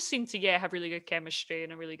they just seem to have really good chemistry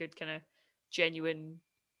and a really good kind of genuine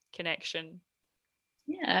connection.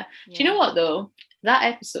 Yeah. Do you know what though? That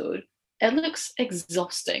episode, it looks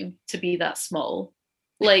exhausting to be that small.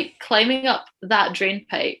 Like, climbing up that drain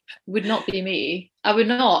pipe would not be me. I would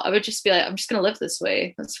not. I would just be like, I'm just gonna live this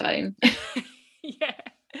way. That's fine. Yeah.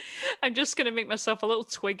 I'm just gonna make myself a little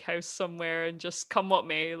twig house somewhere and just come what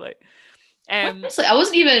may. Like, honestly, I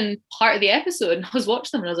wasn't even part of the episode, and I was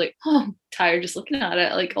watching them, and I was like, "Oh, I'm tired just looking at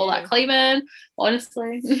it." Like all that climbing,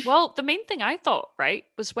 honestly. Well, the main thing I thought, right,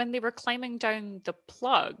 was when they were climbing down the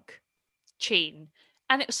plug chain,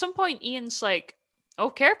 and at some point, Ian's like, "Oh,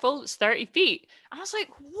 careful! It's 30 feet." And I was like,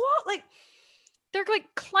 "What? Like, they're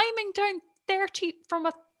like climbing down 30 from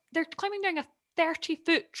a? They're climbing down a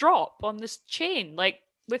 30-foot drop on this chain, like."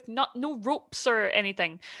 With no ropes or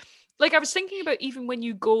anything. Like, I was thinking about even when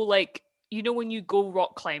you go, like, when you go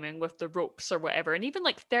rock climbing with the ropes or whatever, and even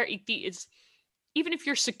like 30 feet is, even if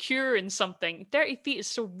you're secure in something, 30 feet is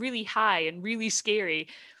still really high and really scary.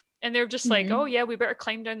 And they're just like, oh yeah, we better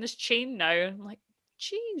climb down this chain now. And I'm like,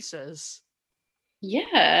 Jesus.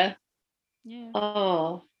 Yeah.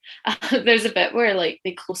 Oh, there's a bit where like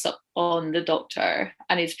they close up on the doctor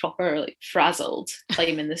and he's proper like frazzled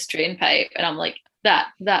climbing this drain pipe, and I'm like,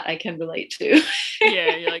 that I can relate to.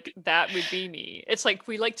 Yeah, you're like, that would be me. It's like,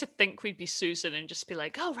 we like to think we'd be Susan and just be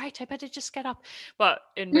like, oh right, I better just get up. But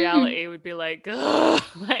in reality, we'd be like, ugh,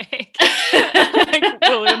 like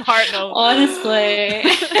William Hartnell. Honestly,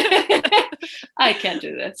 I can't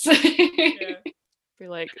do this. Yeah. Be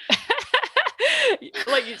like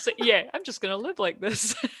you say, yeah, I'm just gonna live like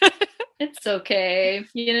this. It's okay,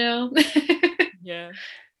 Yeah.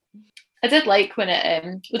 I did like when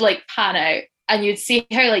it would like pan out and you'd see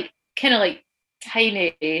how like kind of like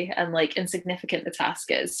tiny and like insignificant the task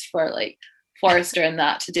is for like Forrester and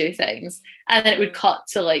that to do things, and then it would cut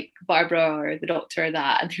to like Barbara or the doctor or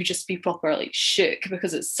that, and they'd just be proper like shook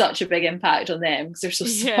because it's such a big impact on them because they're so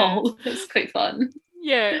small. It's quite fun.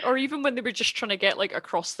 Yeah, or even when they were just trying to get like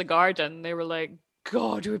across the garden, they were like,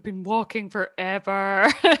 God, we've been walking forever.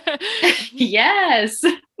 Yes.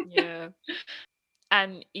 Yeah.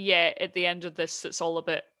 And yeah, at the end of this, it's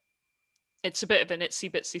a bit of an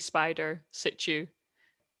itsy bitsy spider situ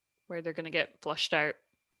where they're going to get flushed out.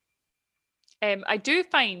 I do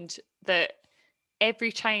find that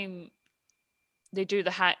every time they do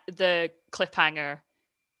the cliffhanger,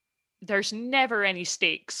 there's never any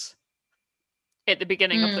stakes at the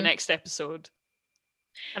beginning of the next episode.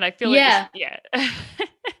 And I feel like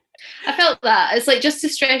I felt that. It's like just to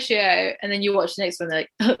stress you out, and then you watch the next one, like,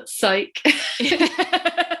 oh, psych.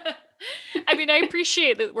 I mean, I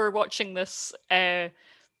appreciate that we're watching this,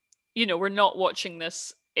 we're not watching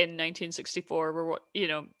this in 1964,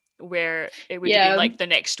 where it would have been like the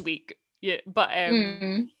next week. Yeah, but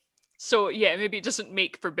so yeah, maybe it doesn't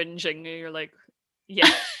make for binging. You're like, yeah.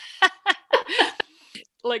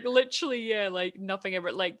 Like literally, like nothing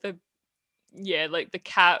ever, like the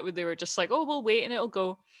cat, they were just like, oh, we'll wait and it'll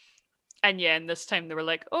go. And and this time they were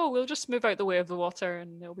like, oh, we'll just move out the way of the water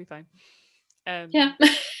and it'll be fine. Yeah.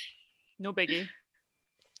 No biggie.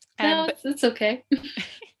 No, it's okay.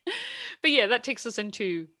 But yeah, that takes us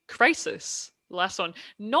into Crisis, the last one.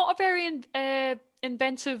 Not a very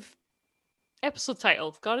inventive episode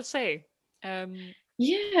title, gotta say.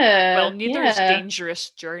 Yeah. Well, neither is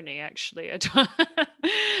Dangerous Journey, actually.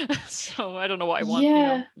 So I don't know what I want.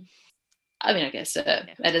 Yeah. I mean, I guess it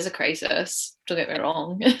is a crisis. Don't get me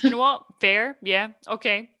wrong. You know what? Fair. Yeah.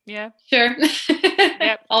 Okay. Yeah. Sure.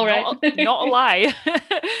 Yep. All right. Not a lie.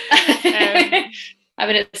 I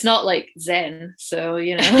mean, it's not like Zen, so,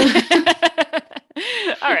 you know.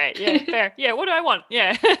 All right. Yeah. Fair. Yeah. What do I want?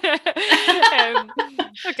 Yeah.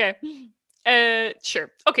 Okay. Sure.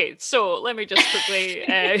 Okay. So let me just quickly,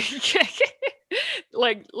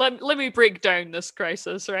 let me break down this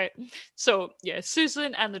crisis, right? So yeah,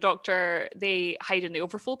 Susan and the doctor, they hide in the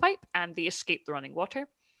overflow pipe and they escape the running water.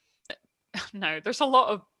 Now,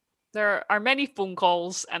 there are many phone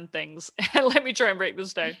calls and things. Let me try and break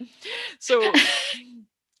this down. So,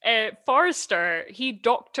 Forrester, he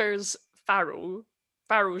doctors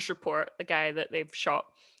Farrow's report, the guy that they've shot,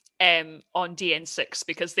 on DN6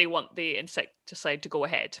 because they want the insecticide to go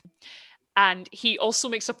ahead. And he also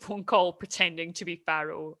makes a phone call pretending to be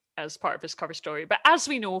Farrow as part of his cover story. But as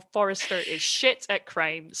we know, Forrester is shit at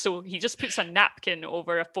crime. So he just puts a napkin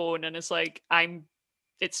over a phone and is like,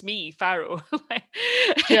 it's me, Farrow.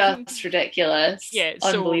 Just ridiculous. Yeah.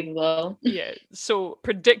 Unbelievable. Yeah. So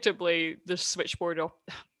predictably, the switchboard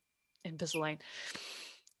Invisalign.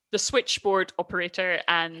 The switchboard operator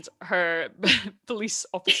and her police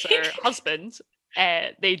officer husband,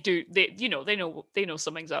 they know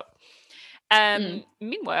something's up.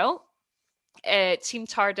 Meanwhile, Team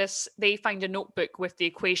TARDIS, they find a notebook with the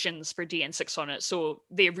equations for DN6 on it, so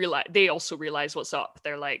they also realize what's up.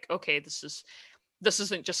 They're like, okay, this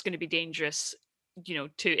isn't just going to be dangerous,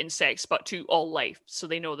 to insects, but to all life. So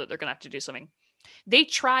they know that they're going to have to do something. They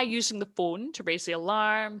try using the phone to raise the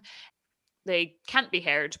alarm. They can't be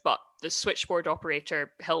heard, but the switchboard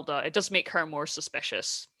operator, Hilda, it does make her more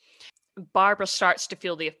suspicious. Barbara starts to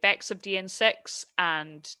feel the effects of DN6,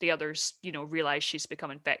 and the others, realize she's become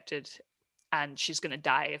infected and she's going to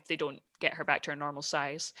die if they don't get her back to her normal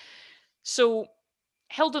size. So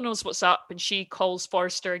Hilda knows what's up, and she calls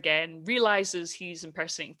Forrester again, realizes he's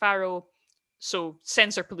impersonating Farrow, so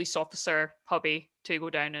sends her police officer, Hubby, to go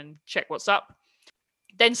down and check what's up.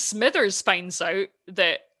 Then Smithers finds out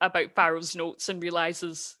about Farrow's notes and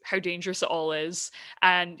realizes how dangerous it all is.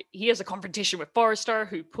 And he has a confrontation with Forrester,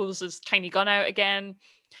 who pulls his tiny gun out again.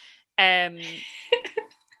 The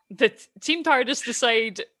Team TARDIS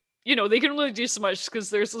decide, they can only do so much because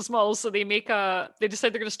they're so small. So they decide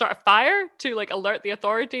they're going to start a fire to alert the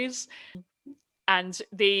authorities. And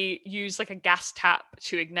they use a gas tap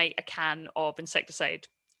to ignite a can of insecticide.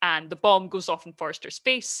 And the bomb goes off in Forrester's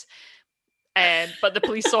face. But the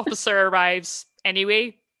police officer arrives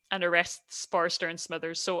anyway and arrests Forrester and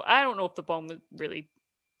Smithers. So I don't know if the bomb really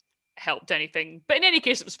helped anything. But in any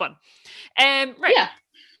case, it was fun. Right.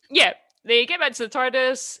 Yeah. They get back to the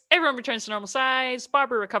TARDIS. Everyone returns to normal size.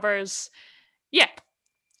 Barbara recovers. Yeah.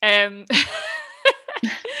 We're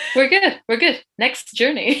good. Next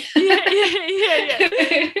journey. Yeah.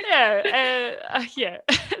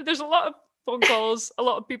 There's a lot of phone calls. A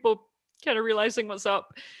lot of people kind of realizing what's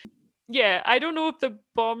up. Yeah, I don't know if the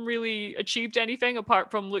bomb really achieved anything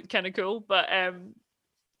apart from look kind of cool, but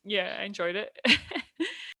yeah, I enjoyed it.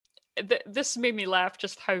 This made me laugh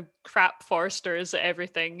just how crap Forrester is at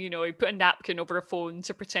everything. He put a napkin over a phone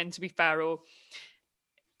to pretend to be Farrow.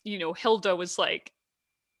 Hilda was like,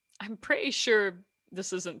 I'm pretty sure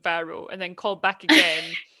this isn't Farrow, and then called back again.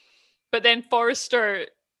 But then Forrester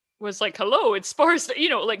was like, hello, it's Forrester,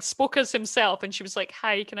 spoke as himself, and she was like,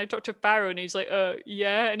 hi, can I talk to Farrow? And he's like,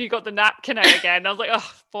 yeah, and he got the napkin out again. I was like,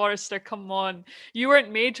 oh, Forrester, come on, you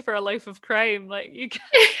weren't made for a life of crime, you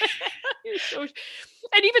you're so...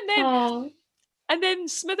 And even then, and then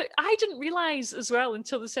Smithers, I didn't realize as well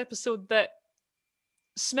until this episode that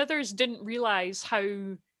Smithers didn't realize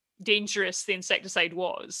how dangerous the insecticide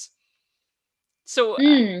was. So,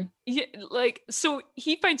 yeah, like, so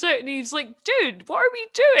he finds out and he's like, dude, what are we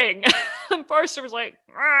doing? And Forrester was like,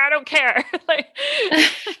 I don't care. Like,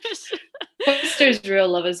 Forrester's real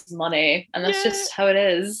love is money, and that's just how it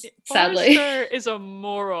is, sadly. Forrester is a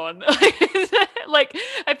moron. Like,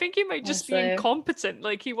 I think he might just be incompetent.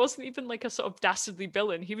 Like, he wasn't even like a sort of dastardly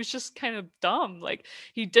villain. He was just kind of dumb. Like,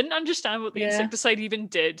 he didn't understand what the insecticide even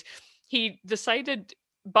did. He decided,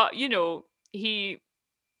 but you know, he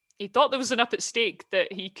thought there was enough at stake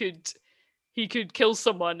that he could kill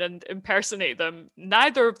someone and impersonate them.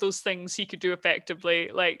 Neither of those things he could do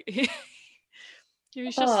effectively. Like, he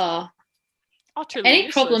was just utterly any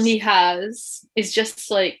useless. problem he has is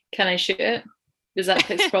just like, can I shoot it? Is that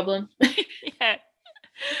his problem? Yeah,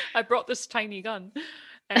 I brought this tiny gun.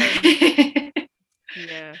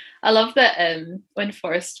 Yeah, I love that when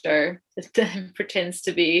Forrester pretends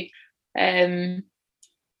to be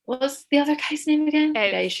what was the other guy's name again?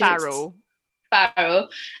 Farrow. Farrow.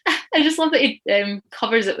 I just love that he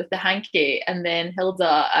covers it with the hanky, and then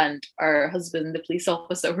Hilda and our husband, the police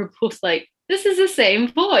officer, were both like, this is the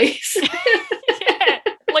same voice. Yeah,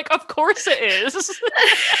 like, of course it is. This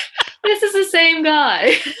is the same guy.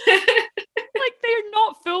 Like, they're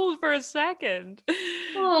not fooled for a second.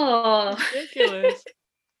 Oh, ridiculous.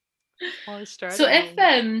 Forrester, so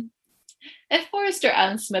if Forrester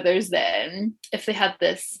and Smithers then, if they had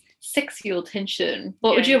this sexual tension,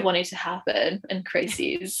 what would you have wanted to happen in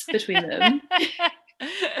crises between them?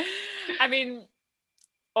 I mean,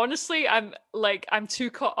 honestly, I'm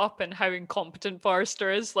too caught up in how incompetent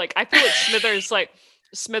Forrester is. Like, I feel like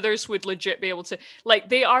Smithers would legit be able to, like,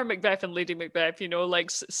 they are Macbeth and Lady Macbeth, you know,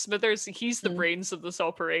 like Smithers, he's the brains of this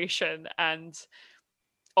operation, and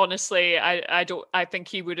honestly, I think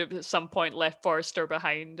he would have at some point left Forrester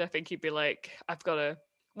behind. I think he'd be like, I've got to,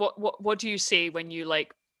 what do you say when you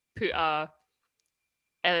like put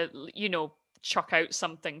you know, chuck out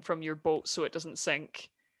something from your boat so it doesn't sink?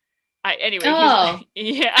 Anyway,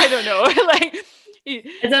 yeah, I don't know. Like,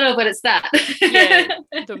 I don't know, but it's that. Yeah,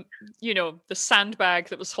 the sandbag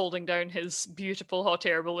that was holding down his beautiful hot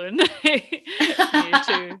air balloon. He needed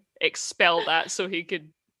to expel that so he could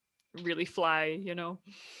really fly, you know.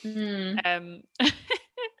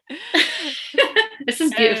 This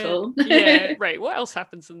is beautiful. Yeah, right. What else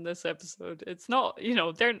happens in this episode? It's not, you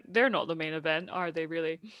know, they're not the main event, are they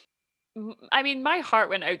really? I mean, my heart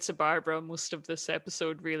went out to Barbara most of this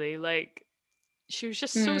episode, really. Like, she was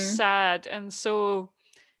just so sad and so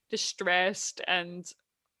distressed, and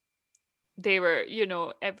they were, you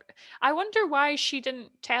know, I wonder why she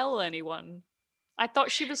didn't tell anyone. I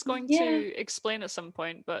thought she was going to explain at some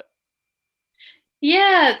point, but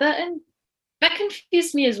yeah, that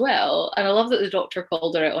confused me as well. And I love that the doctor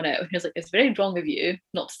called her out on it. He was like, it's very wrong of you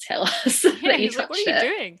not to tell us that you touched like, what are you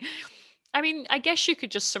doing? I mean, I guess you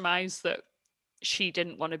could just surmise that she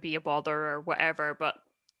didn't want to be a bother or whatever, but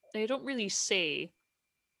they don't really say.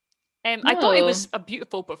 I thought it was a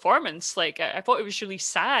beautiful performance. Like, I thought it was really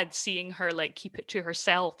sad seeing her like keep it to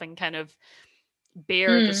herself and kind of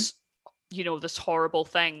bear this, you know, this horrible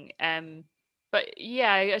thing. But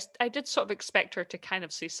yeah, I did sort of expect her to kind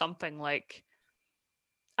of say something like,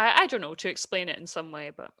 I don't know, to explain it in some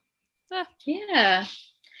way, but yeah.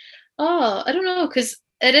 Oh, I don't know, because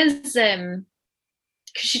it is because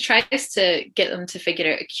she tries to get them to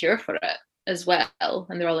figure out a cure for it as well,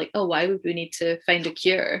 and they're all like, oh, why would we need to find a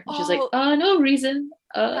cure? And she's like, oh, no reason.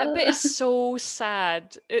 That bit is so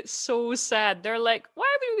sad. It's so sad. They're like,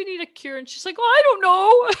 why would we need a cure? And she's like, oh, I don't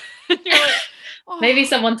know. And you're like, maybe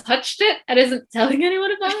someone touched it and isn't telling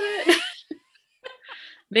anyone about it.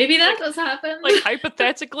 Maybe that does happen. Like,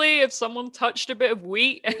 hypothetically, if someone touched a bit of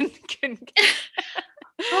wheat and can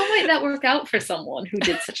how might that work out for someone who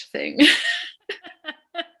did such a thing?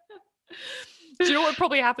 Do you know what would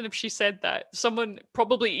probably happen if she said that? Someone,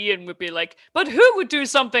 probably Ian, would be like, but who would do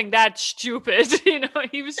something that stupid? You know,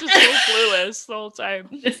 he was just so clueless the whole time.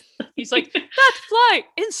 He's like, that fly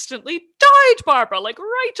instantly died, Barbara, like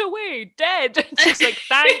right away, dead. And she's like,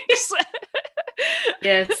 thanks.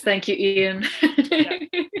 Yes, thank you, Ian.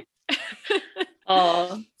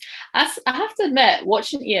 Oh, I have to admit,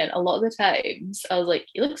 watching Ian a lot of the times, I was like,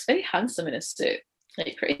 he looks very handsome in his suit.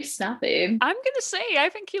 Like, pretty snappy. I'm gonna say, I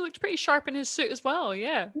think he looked pretty sharp in his suit as well.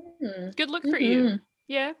 Yeah, good look for Ian.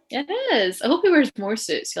 Yeah, it is. I hope he wears more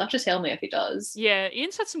suits. You'll have to tell me if he does. Yeah,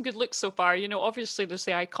 Ian's had some good looks so far. You know, obviously there's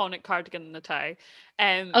the iconic cardigan and the tie.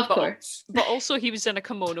 Of course. But also he was in a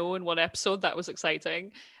kimono in one episode. That was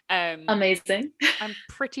exciting. Amazing. I'm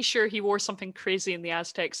pretty sure he wore something crazy in the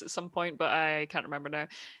Aztecs at some point, but I can't remember now.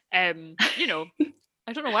 You know,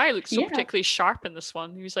 I don't know why he looks so particularly sharp in this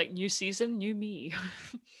one. He was like, new season, new me.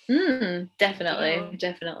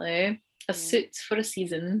 Definitely. a suit for a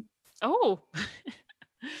season. Oh.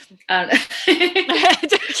 And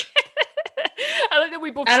I like that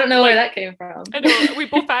we both. I don't know where that came from. I know we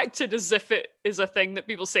both acted as if it is a thing that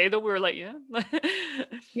people say. Though we were like, yeah,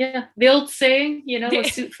 yeah, the old saying, a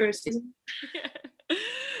suit for a season.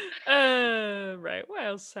 Yeah. Right. What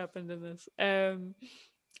else happened in this? I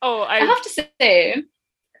have to say,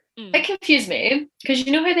 it confused me because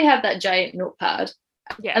you know how they have that giant notepad,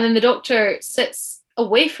 and then the Doctor sits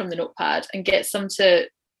away from the notepad and gets them to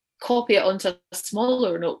copy it onto a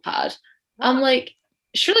smaller notepad. What? I'm like,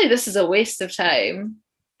 surely this is a waste of time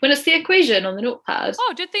when it's the equation on the notepad.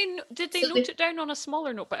 Oh, did they note it down on a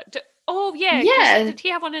smaller notepad? Yeah. Did he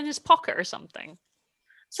have one in his pocket or something?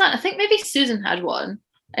 So I think maybe Susan had one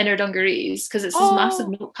in her dungarees because it's this massive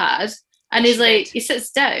notepad, and he's like, he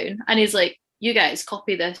sits down and he's like, you guys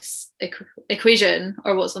copy this equation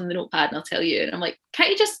or what's on the notepad and I'll tell you. And I'm like,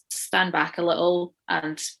 can't you just stand back a little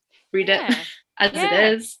and read it as it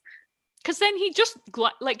is? Because then he just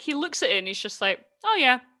he looks at it and he's just like, oh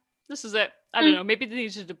yeah, this is it. I don't know. Maybe they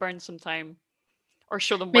needed to burn some time or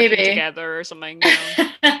show them working together or something.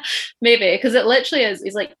 Maybe, because it literally is.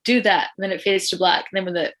 He's like, do that. And then it fades to black. And then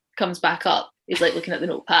when it comes back up, he's like looking at the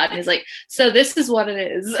notepad and he's like, so this is what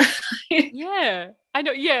it is. Yeah, I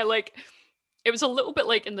know. Yeah, like it was a little bit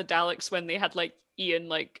like in the Daleks when they had like Ian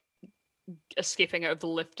like escaping out of the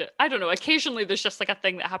lift. I don't know. Occasionally there's just like a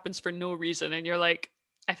thing that happens for no reason and you're like,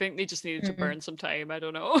 I think they just needed to burn some time. I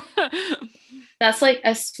don't know. That's like,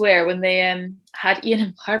 I swear, when they had Ian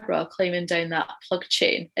and Barbara climbing down that plug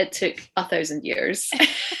chain, it took 1,000 years.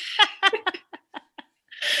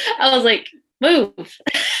 I was like, move.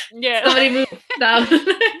 Yeah. Somebody move now.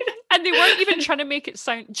 And they weren't even trying to make it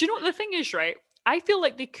sound. Do you know what the thing is, right? I feel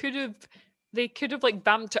like they could have like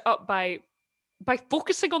vamped it up by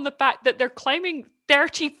focusing on the fact that they're climbing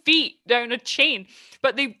 30 feet down a chain,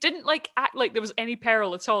 but they didn't like act like there was any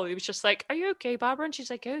peril at all. It was just like, are you okay, Barbara? And she's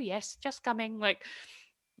like, oh yes, just coming. Like,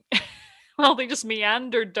 well, they just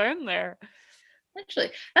meandered down there.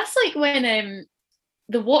 Actually, that's like when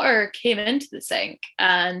the water came into the sink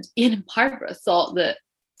and Ian and Barbara thought that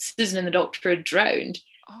Susan and the Doctor had drowned.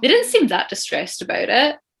 They didn't seem that distressed about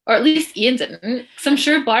it, or at least Ian didn't, because I'm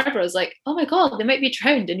sure Barbara was like, oh my god, they might be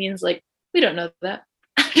drowned, and Ian's like, we don't know that.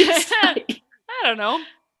 Like, I don't know.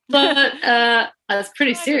 But that's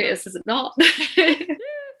pretty serious, is it not?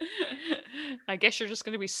 I guess you're just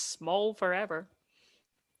going to be small forever.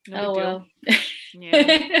 No well.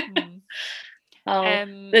 Yeah.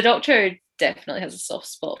 The Doctor definitely has a soft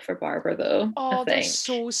spot for Barbara, though. Oh, they're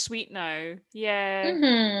so sweet now. Yeah.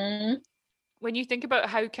 Mm-hmm. When you think about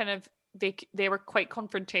how kind of they were quite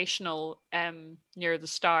confrontational near the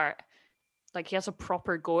start, like he has a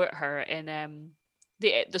proper go at her in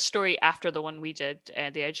the story after the one we did,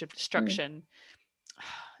 The Edge of Destruction.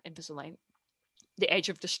 Invisalign. The Edge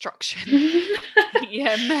of Destruction. He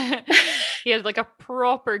had like a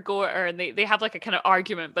proper go at her, and they have like a kind of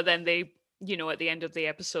argument, but then they, at the end of the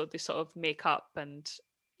episode, they sort of make up, and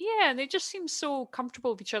they just seem so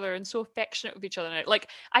comfortable with each other and so affectionate with each other. Like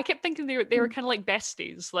I kept thinking they were kind of like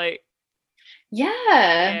besties, like.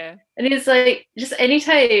 Yeah. And it's like, just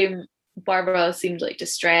anytime Barbara seemed like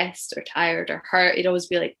distressed or tired or hurt, he'd always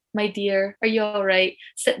be like, my dear, are you all right?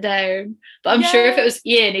 Sit down. But I'm sure if it was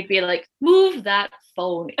Ian, he'd be like, move that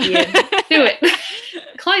phone, Ian. Do it.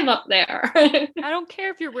 Climb up there. I don't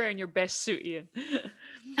care if you're wearing your best suit, Ian.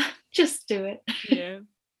 Just do it. Yeah.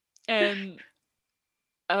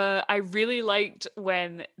 I really liked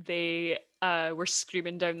when they were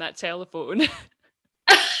screaming down that telephone.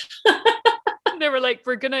 They were like,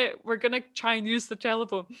 we're gonna try and use the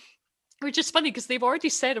telephone, which is funny because they've already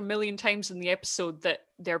said a million times in the episode that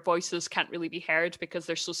their voices can't really be heard because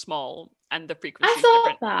they're so small and the frequency is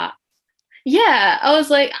different. That. Yeah, I was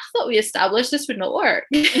like, I thought we established this would not work.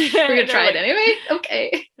 We're gonna try it anyway.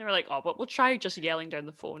 Okay. They were like, oh, but we'll try just yelling down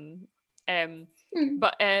the phone.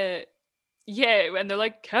 But and they're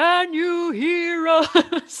like, can you hear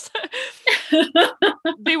us?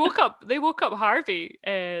 They woke up Harvey,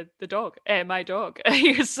 the dog, my dog.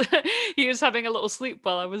 He was having a little sleep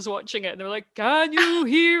while I was watching it, and they were like, can you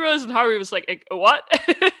hear us? And Harvey was like, what?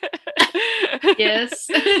 Yes.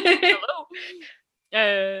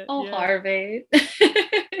 Hello. Harvey.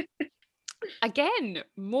 Again,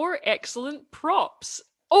 more excellent props.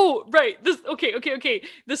 Oh, right. Okay.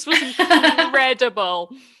 This was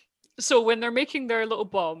incredible. So when they're making their little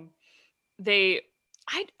bomb, do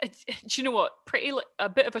you know what? Pretty a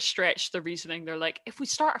bit of a stretch. The reasoning, they're like, if we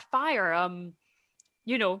start a fire,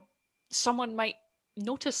 someone might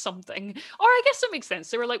notice something. Or I guess that makes sense.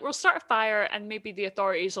 They were like, we'll start a fire, and maybe the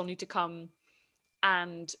authorities will need to come,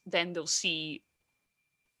 and then they'll see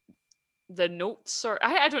the notes, or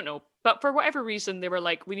I don't know, but for whatever reason they were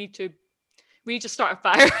like, we need to start a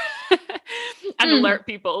fire and alert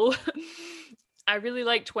people. I really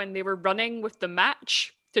liked when they were running with the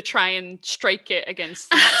match to try and strike it against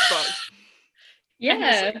the matchbox.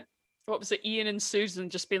 Yeah. Like, what was it? Ian and Susan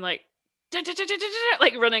just being like,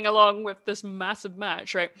 like running along with this massive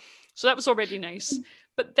match, right? So that was already nice.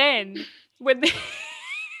 But then when they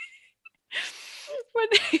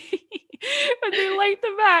when they light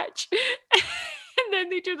the match, and then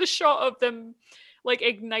they do the shot of them like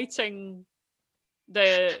igniting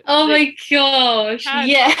the my gosh,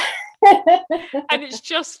 yeah. And it's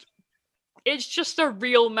just a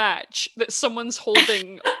real match that someone's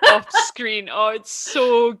holding off screen. Oh, it's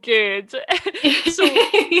so good. So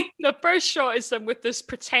the first shot is them with this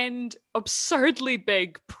pretend absurdly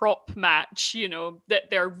big prop match, you know, that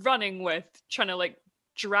they're running with, trying to like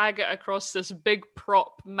drag it across this big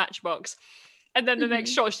prop matchbox. And then the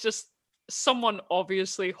next shot is just someone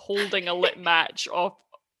obviously holding a lit match off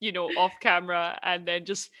camera, and then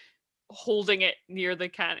just holding it near the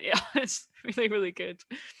can. Yeah, it's really, really good.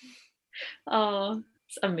 Oh,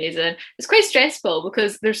 it's amazing. It's quite stressful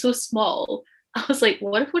because they're so small. I was like,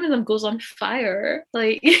 what if one of them goes on fire?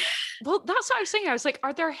 Like, well, that's what I was saying. I was like,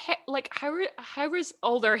 are their how is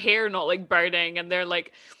all their hair not like burning? And they're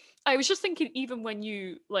like, I was just thinking, even when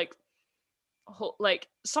you like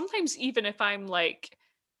sometimes even if I'm like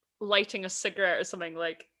lighting a cigarette or something,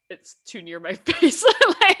 like it's too near my face.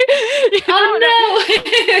 Like, oh no!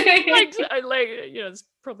 like it's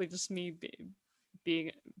probably just me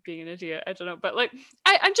being an idiot. I don't know, but like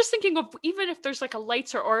I'm just thinking of, even if there's like a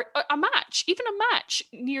lighter or a match, even a match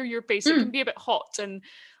near your face, it can be a bit hot, and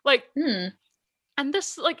like, and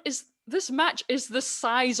this match is the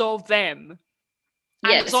size of them,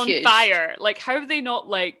 and it's on huge. Fire. Like, how are they not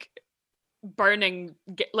like burning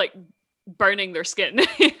their skin?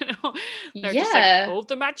 They're just like, hold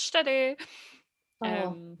the match steady.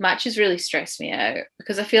 Matches really stress me out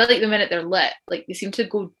because I feel like the minute they're lit, like they seem to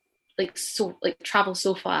go travel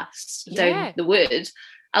so fast down the wood.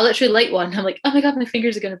 I literally light one, I'm like, oh my god, my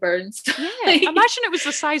fingers are gonna burn. Imagine it was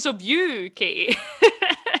the size of you, Katie.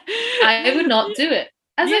 I would not do it.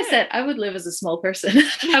 As I said, I would live as a small person.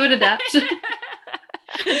 I would adapt.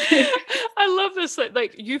 I love this,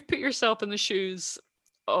 like you've put yourself in the shoes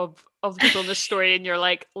of the people in this story, and you're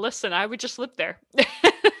like, listen, I would just live there.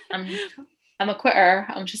 I'm a quitter.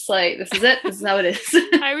 I'm just like, this is it. This is how it is.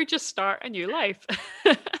 I would just start a new life.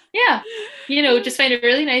 Yeah. Just find a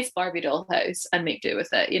really nice Barbie doll house and make do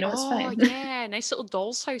with it. It's fine. Yeah, nice little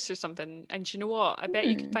doll's house or something. And you know what? I bet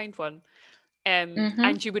you could find one.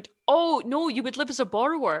 And you would, you would live as a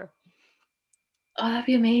borrower. Oh, that'd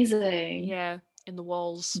be amazing. Yeah, in the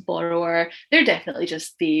walls. Borrower. They're definitely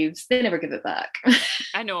just thieves. They never give it back.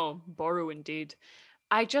 I know, borrow indeed.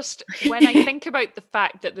 I just, when I think about the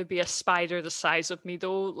fact that there'd be a spider the size of me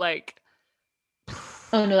though, like...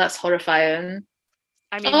 Oh no, that's horrifying.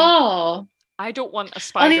 I mean, I don't want a They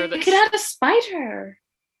spider could have a spider.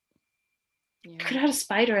 Yeah. Could have had a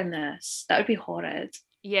spider in this. That would be horrid.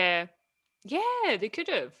 Yeah. Yeah, they could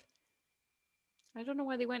have. I don't know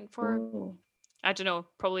why they went for... Oh. I don't know.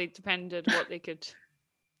 Probably depended what they could...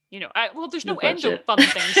 there's no end to fun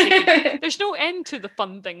things. There's no end to the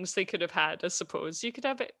fun things they could have had, I suppose. You could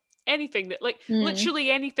have anything that, like,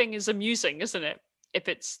 literally anything is amusing, isn't it? If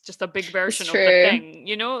it's just a big version of the thing,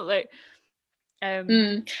 like...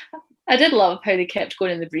 I did love how they kept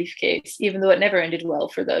going in the briefcase, even though it never ended well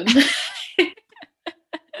for them.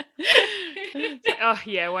 Oh,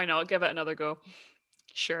 yeah, why not? Give it another go.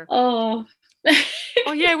 Sure. Oh.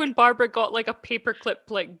 Oh yeah, when Barbara got like a paperclip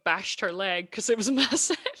like bashed her leg because it was a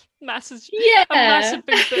massive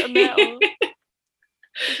big bit of metal.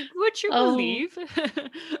 Would you believe?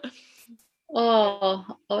 Oh,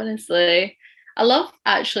 honestly, I love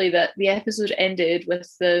actually that the episode ended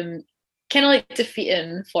with them kind of like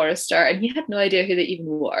defeating Forrester, and he had no idea who they even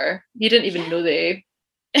were. He didn't even know they.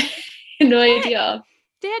 No idea.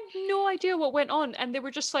 They had no idea what went on, and they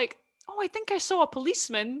were just like, oh, I think I saw a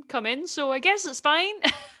policeman come in, so I guess it's fine.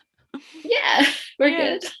 Yeah, we're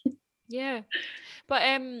good. Yeah. But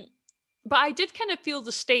I did kind of feel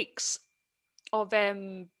the stakes of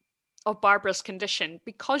Barbara's condition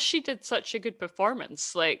because she did such a good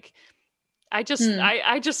performance. Like I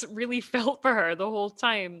just really felt for her the whole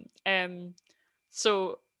time.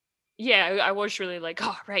 So yeah, I was really like,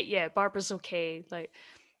 oh right, yeah, Barbara's okay. Like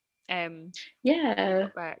yeah.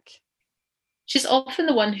 Back. She's often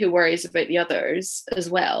the one who worries about the others as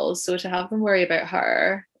well. So to have them worry about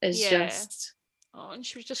her is just... Oh, and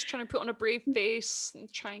she was just trying to put on a brave face and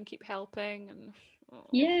try and keep helping. And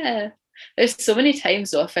yeah. There's so many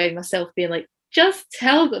times though I found myself being like, just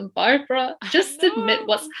tell them, Barbara. Just admit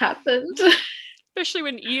what's happened. Especially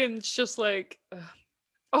when Ian's just like,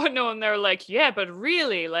 oh no, and they're like, yeah, but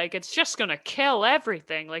really, like, it's just gonna kill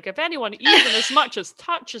everything. Like, if anyone even as much as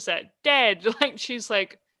touches it, dead. Like, she's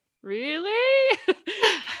like, really?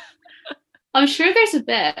 I'm sure there's a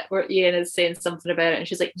bit where Ian is saying something about it, and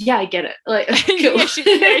she's like, "Yeah, I get it." Like, cool.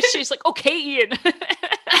 she's like, "Okay, Ian." God,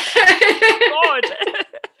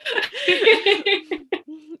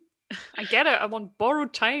 I get it. I'm on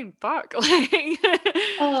borrowed time. Fuck.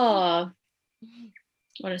 Oh,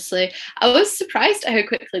 honestly, I was surprised at how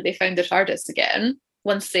quickly they found the TARDIS again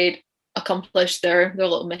once they'd accomplished their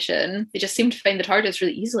little mission. They just seemed to find the TARDIS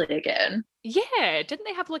really easily again. Yeah, didn't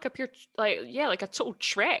they have like a pure like a total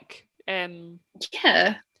trek?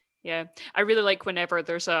 Yeah. I really like whenever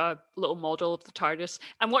there's a little model of the TARDIS.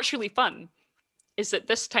 And what's really fun is that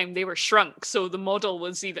this time they were shrunk, so the model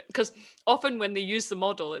was even, because often when they use the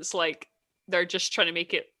model, it's like they're just trying to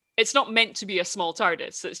make it. It's not meant to be a small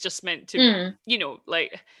TARDIS. It's just meant to,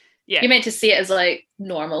 like, yeah. You're meant to see it as like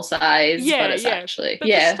normal size, but it's actually, but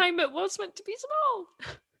this time it was meant to be small.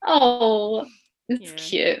 Oh, it's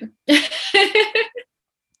cute.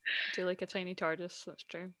 Do like a tiny TARDIS? That's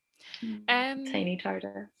true. Tiny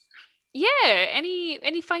TARDIS. Yeah.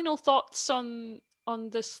 Any final thoughts on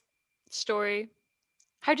this story?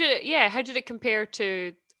 How did it compare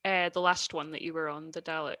to the last one that you were on, the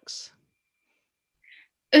Daleks?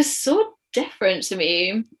 It's so different to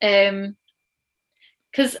me.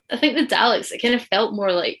 Because I think the Daleks, it kind of felt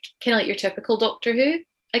more like your typical Doctor Who,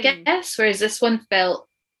 I guess, whereas this one felt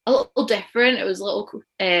a little different. It was a little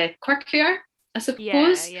quirkier, I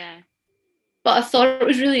suppose. Yeah. But I thought it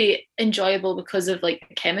was really enjoyable because of like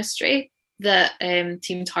the chemistry that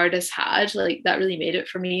Team TARDIS had. Like that really made it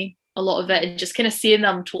for me. A lot of it, and just kind of seeing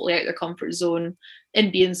them totally out their comfort zone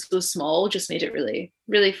and being so small just made it really,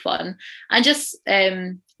 really fun. And just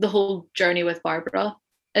the whole journey with Barbara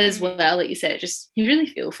as well, like you said, just you really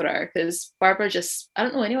feel for her, because Barbara just, I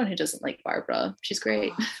don't know anyone who doesn't like Barbara. She's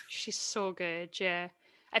great. Oh, she's so good. Yeah,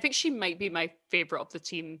 I think she might be my favorite of the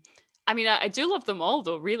team. I mean, I do love them all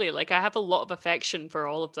though, really. Like I have a lot of affection for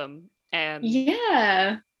all of them.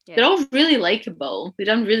 Yeah, they're all really likable. They've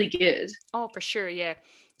done really good. Oh, for sure. Yeah,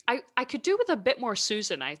 I could do with a bit more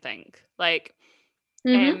Susan, I think. Like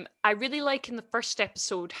I really like in the first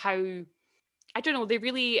episode how, I don't know, they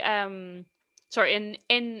really in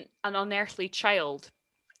An Unearthly Child,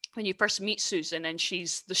 when you first meet Susan and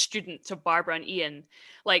she's the student to Barbara and Ian,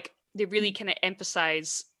 like they really kind of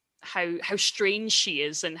emphasize how strange she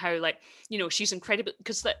is, and how, like, you know, she's incredible,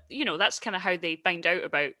 because that, you know, that's kind of how they find out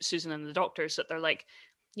about Susan and the Doctors, that they're like,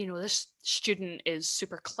 you know, this student is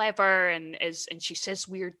super clever and she says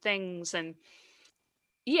weird things. And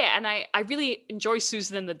yeah, and I really enjoy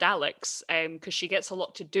Susan and the Daleks, because she gets a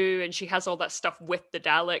lot to do, and she has all that stuff with the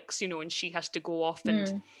Daleks, you know, and she has to go off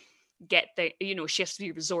and get the, you know, she has to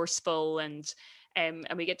be resourceful, and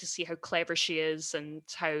we get to see how clever she is and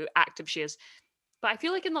how active she is. But I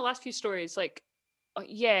feel like in the last few stories, like,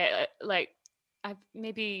 like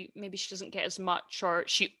maybe she doesn't get as much, or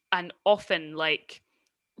she, and often like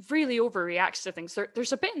really overreacts to things.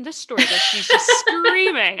 There's a bit in this story that she's just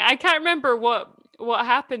screaming. I can't remember what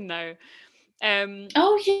happened now.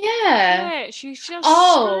 Yeah, she's just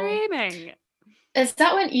screaming. Is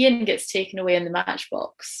that when Ian gets taken away in the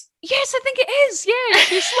matchbox? Yes, I think it is. Yeah,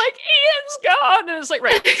 she's like, Ian's gone, and it's like,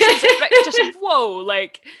 right, just whoa,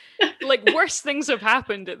 like worse things have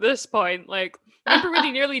happened at this point. Like, remember when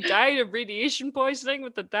he nearly died of radiation poisoning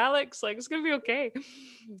with the Daleks? Like, it's gonna be okay.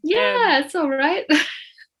 Yeah, it's all right.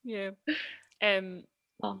 Yeah.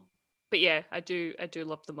 But yeah, I do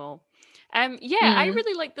love them all. I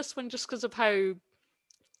really like this one just because of how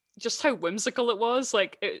whimsical it was.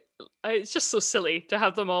 Like it's just so silly to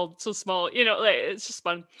have them all so small, you know, like it's just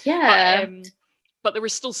fun. Yeah. But there were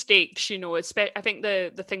still stakes, you know. I think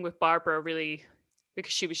the thing with Barbara really,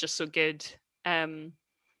 because she was just so good,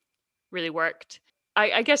 really worked.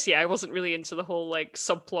 I guess, I wasn't really into the whole like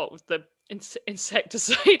subplot with the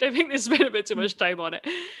insecticide. I think they spent a bit too much time on it.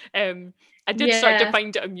 I did start to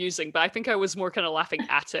find it amusing, but I think I was more kind of laughing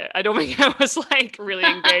at it. I don't think I was like really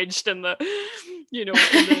engaged in the, you know,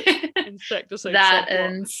 in the insecticide that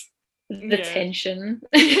subplot. And the tension.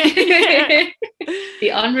 The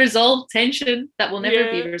unresolved tension that will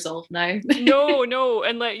never be resolved now. No,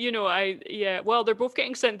 and like, you know, well, they're both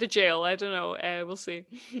getting sent to jail. I don't know. We'll see.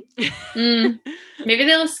 Maybe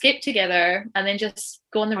they'll escape together and then just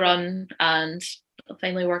go on the run, and it'll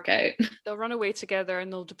finally work out. They'll run away together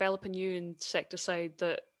and they'll develop a new insecticide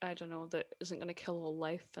that, I don't know, that isn't going to kill all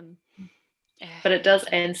life. And but it does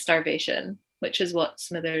end starvation, which is what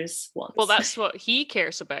Smithers wants. Well, that's what he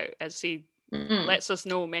cares about, as he lets us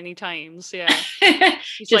know many times. Yeah.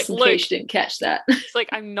 He's Just like, in look, case you didn't catch that. It's like,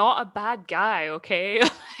 I'm not a bad guy, okay?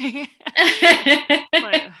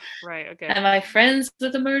 Like, right, okay. Am I friends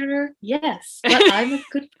with a murderer? Yes, but I'm a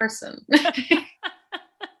good person.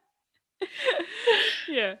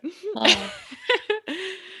 Yeah. Oh.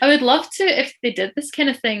 I would love to if they did this kind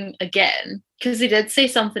of thing again, because they did say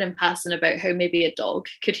something in passing about how maybe a dog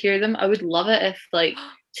could hear them. I would love it if, like,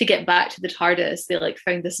 to get back to the TARDIS, they like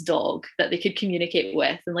found this dog that they could communicate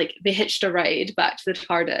with, and like they hitched a ride back to the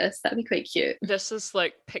TARDIS. That'd be quite cute. This is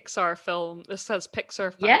like Pixar film. This has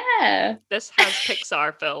Pixar film. Yeah. This has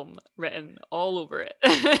Pixar film written all over it.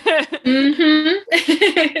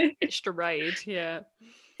 Hitched a ride, yeah.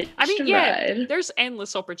 I mean, yeah, there's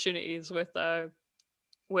endless opportunities with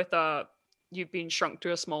you've been shrunk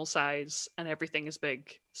to a small size and everything is big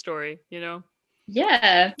story, you know?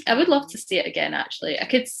 Yeah, I would love to see it again, actually. I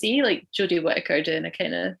could see like Jodie Whittaker doing a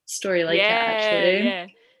kind of story like that, actually. Yeah.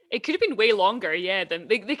 It could have been way longer, yeah. Then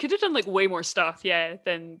they could have done like way more stuff, yeah,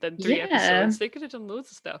 than 3 episodes. They could have done loads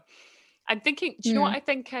of stuff. I'm thinking, do you know what I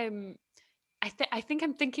think? I think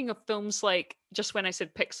I'm thinking of films like, just when I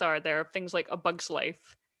said Pixar, there are things like A Bug's Life.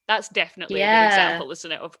 That's definitely a good example,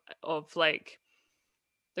 isn't it? Of like,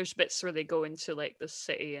 there's bits where they go into like the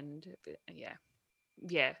city and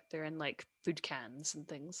they're in like food cans and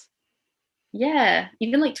things. Yeah,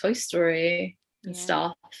 even like Toy Story and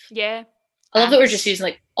stuff. Yeah. I love that we're just using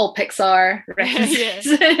like all Pixar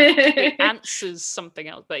references. Wait, Ants is something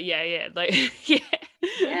else, but like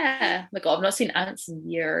yeah. My God, I've not seen Ants in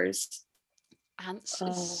years. Ants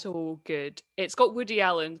is so good. It's got Woody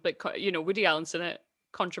Allen, but Woody Allen's in it.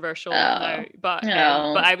 Controversial now, but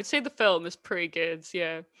I would say the film is pretty good.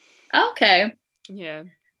 Yeah. Okay. Yeah.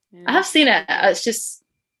 I have seen it. It's just,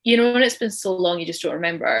 when it's been so long, you just don't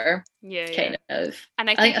remember. Yeah. Kind of. And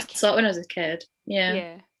I think I saw it when I was a kid. Yeah.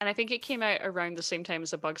 Yeah. And I think it came out around the same time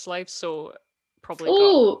as A Bug's Life, so probably.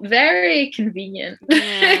 Oh, very convenient.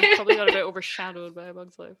 Yeah, probably got a bit overshadowed by A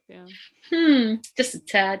Bug's Life. Yeah. Just a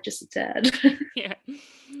tad. Yeah.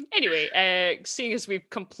 Anyway, seeing as we've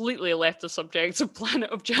completely left the subject of Planet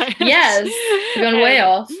of Giants. Yes, we've gone way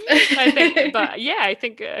off. I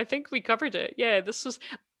think we covered it. Yeah, this was.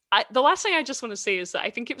 The last thing I just want to say is that I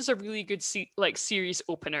think it was a really good series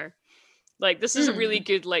opener. Like, this is a really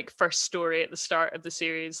good like first story at the start of the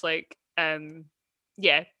series. Like,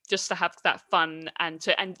 just to have that fun and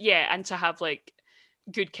to have like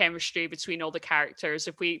good chemistry between all the characters.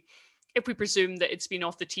 If we presume that it's been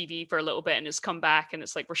off the TV for a little bit and it's come back and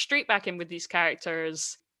it's like we're straight back in with these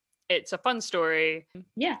characters, it's a fun story.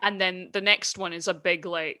 Yeah. And then the next one is a big,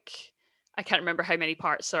 like, I can't remember how many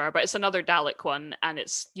parts there are, but it's another Dalek one, and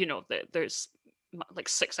it's there's like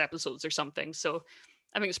 6 episodes or something. So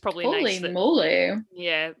I think it's probably nice. Holy moly!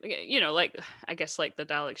 Yeah, like I guess like the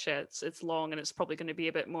Dalek shit, it's long and it's probably going to be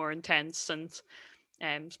a bit more intense, and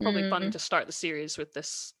it's probably fun to start the series with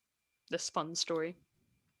this fun story.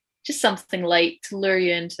 Just something light to lure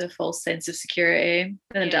you into a false sense of security, and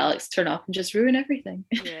then Daleks turn up and just ruin everything.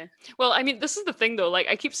 Yeah. Well, I mean, this is the thing though. Like,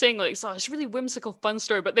 I keep saying like, it's a really whimsical, fun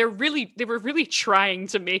story, but they were really trying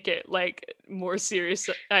to make it like more serious.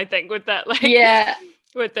 I think with that, like,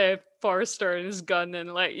 with the Forrester and his gun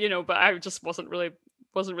and like, but I just wasn't really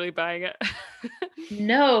buying it.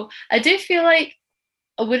 No, I do feel like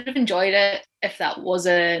I would have enjoyed it if that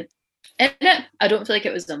wasn't in it. I don't feel like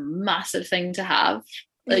it was a massive thing to have,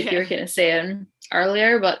 like you were kind of saying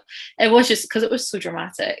earlier, but it was just because it was so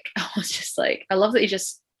dramatic. I was just like, I love that you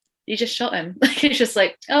just shot him. Like, it's just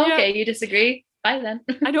like, okay, you disagree? Bye then.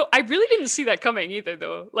 I know. I really didn't see that coming either,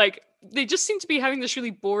 though. Like, they just seem to be having this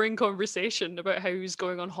really boring conversation about how he's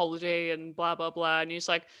going on holiday and blah, blah, blah. And he's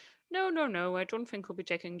like, no, I don't think we'll be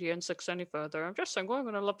taking the N6 any further. I'm going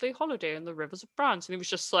on a lovely holiday in the rivers of France. And he was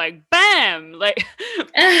just like, bam! Like,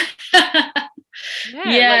 yes,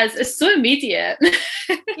 like, it's so immediate.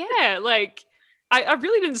 Yeah, like, I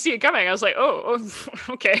really didn't see it coming. I was like, oh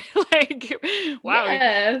okay. Like, wow,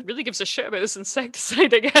 he really gives a shit about this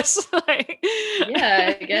insecticide, I guess. Like,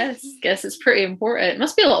 yeah, I guess it's pretty important.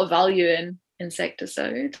 Must be a lot of value in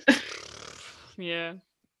insecticide. Yeah,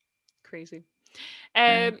 crazy.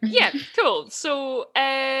 Yeah, cool. So,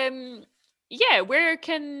 where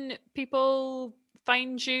can people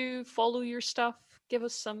find you, follow your stuff? Give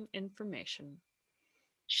us some information.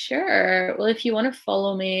 Sure. Well, if you want to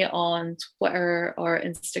follow me on Twitter or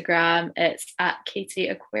Instagram, it's at Katie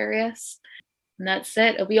Aquarius. And that's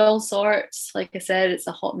it. It'll be all sorts. Like I said, it's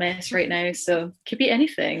a hot mess right now, so it could be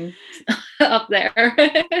anything up there.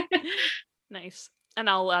 Nice. And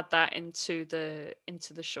I'll add that into the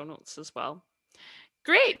show notes as well.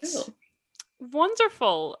 Great. Cool.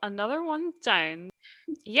 Wonderful. Another one down.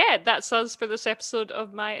 Yeah, that's us for this episode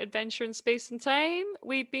of My Adventure in Space and Time.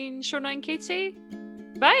 We've been Shona and Katie.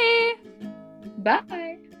 Bye!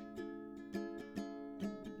 Bye!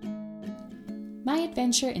 My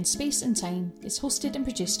Adventure in Space and Time is hosted and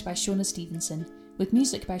produced by Shona Stevenson, with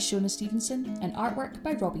music by Shona Stevenson and artwork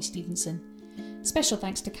by Robbie Stevenson. Special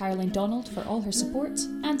thanks to Caroline Donald for all her support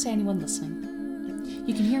and to anyone listening.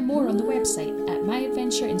 You can hear more on the website at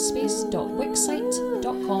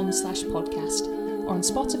myadventureinspace.wixsite.com/podcast or on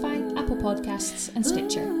Spotify, Apple Podcasts and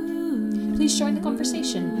Stitcher. Please join the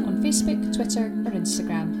conversation on Facebook, Twitter or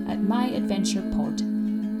Instagram at myadventurepod.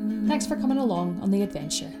 Thanks for coming along on the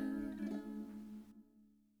adventure.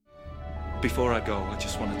 Before I go, I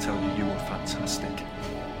just want to tell you you were fantastic.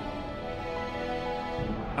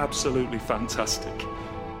 Absolutely fantastic.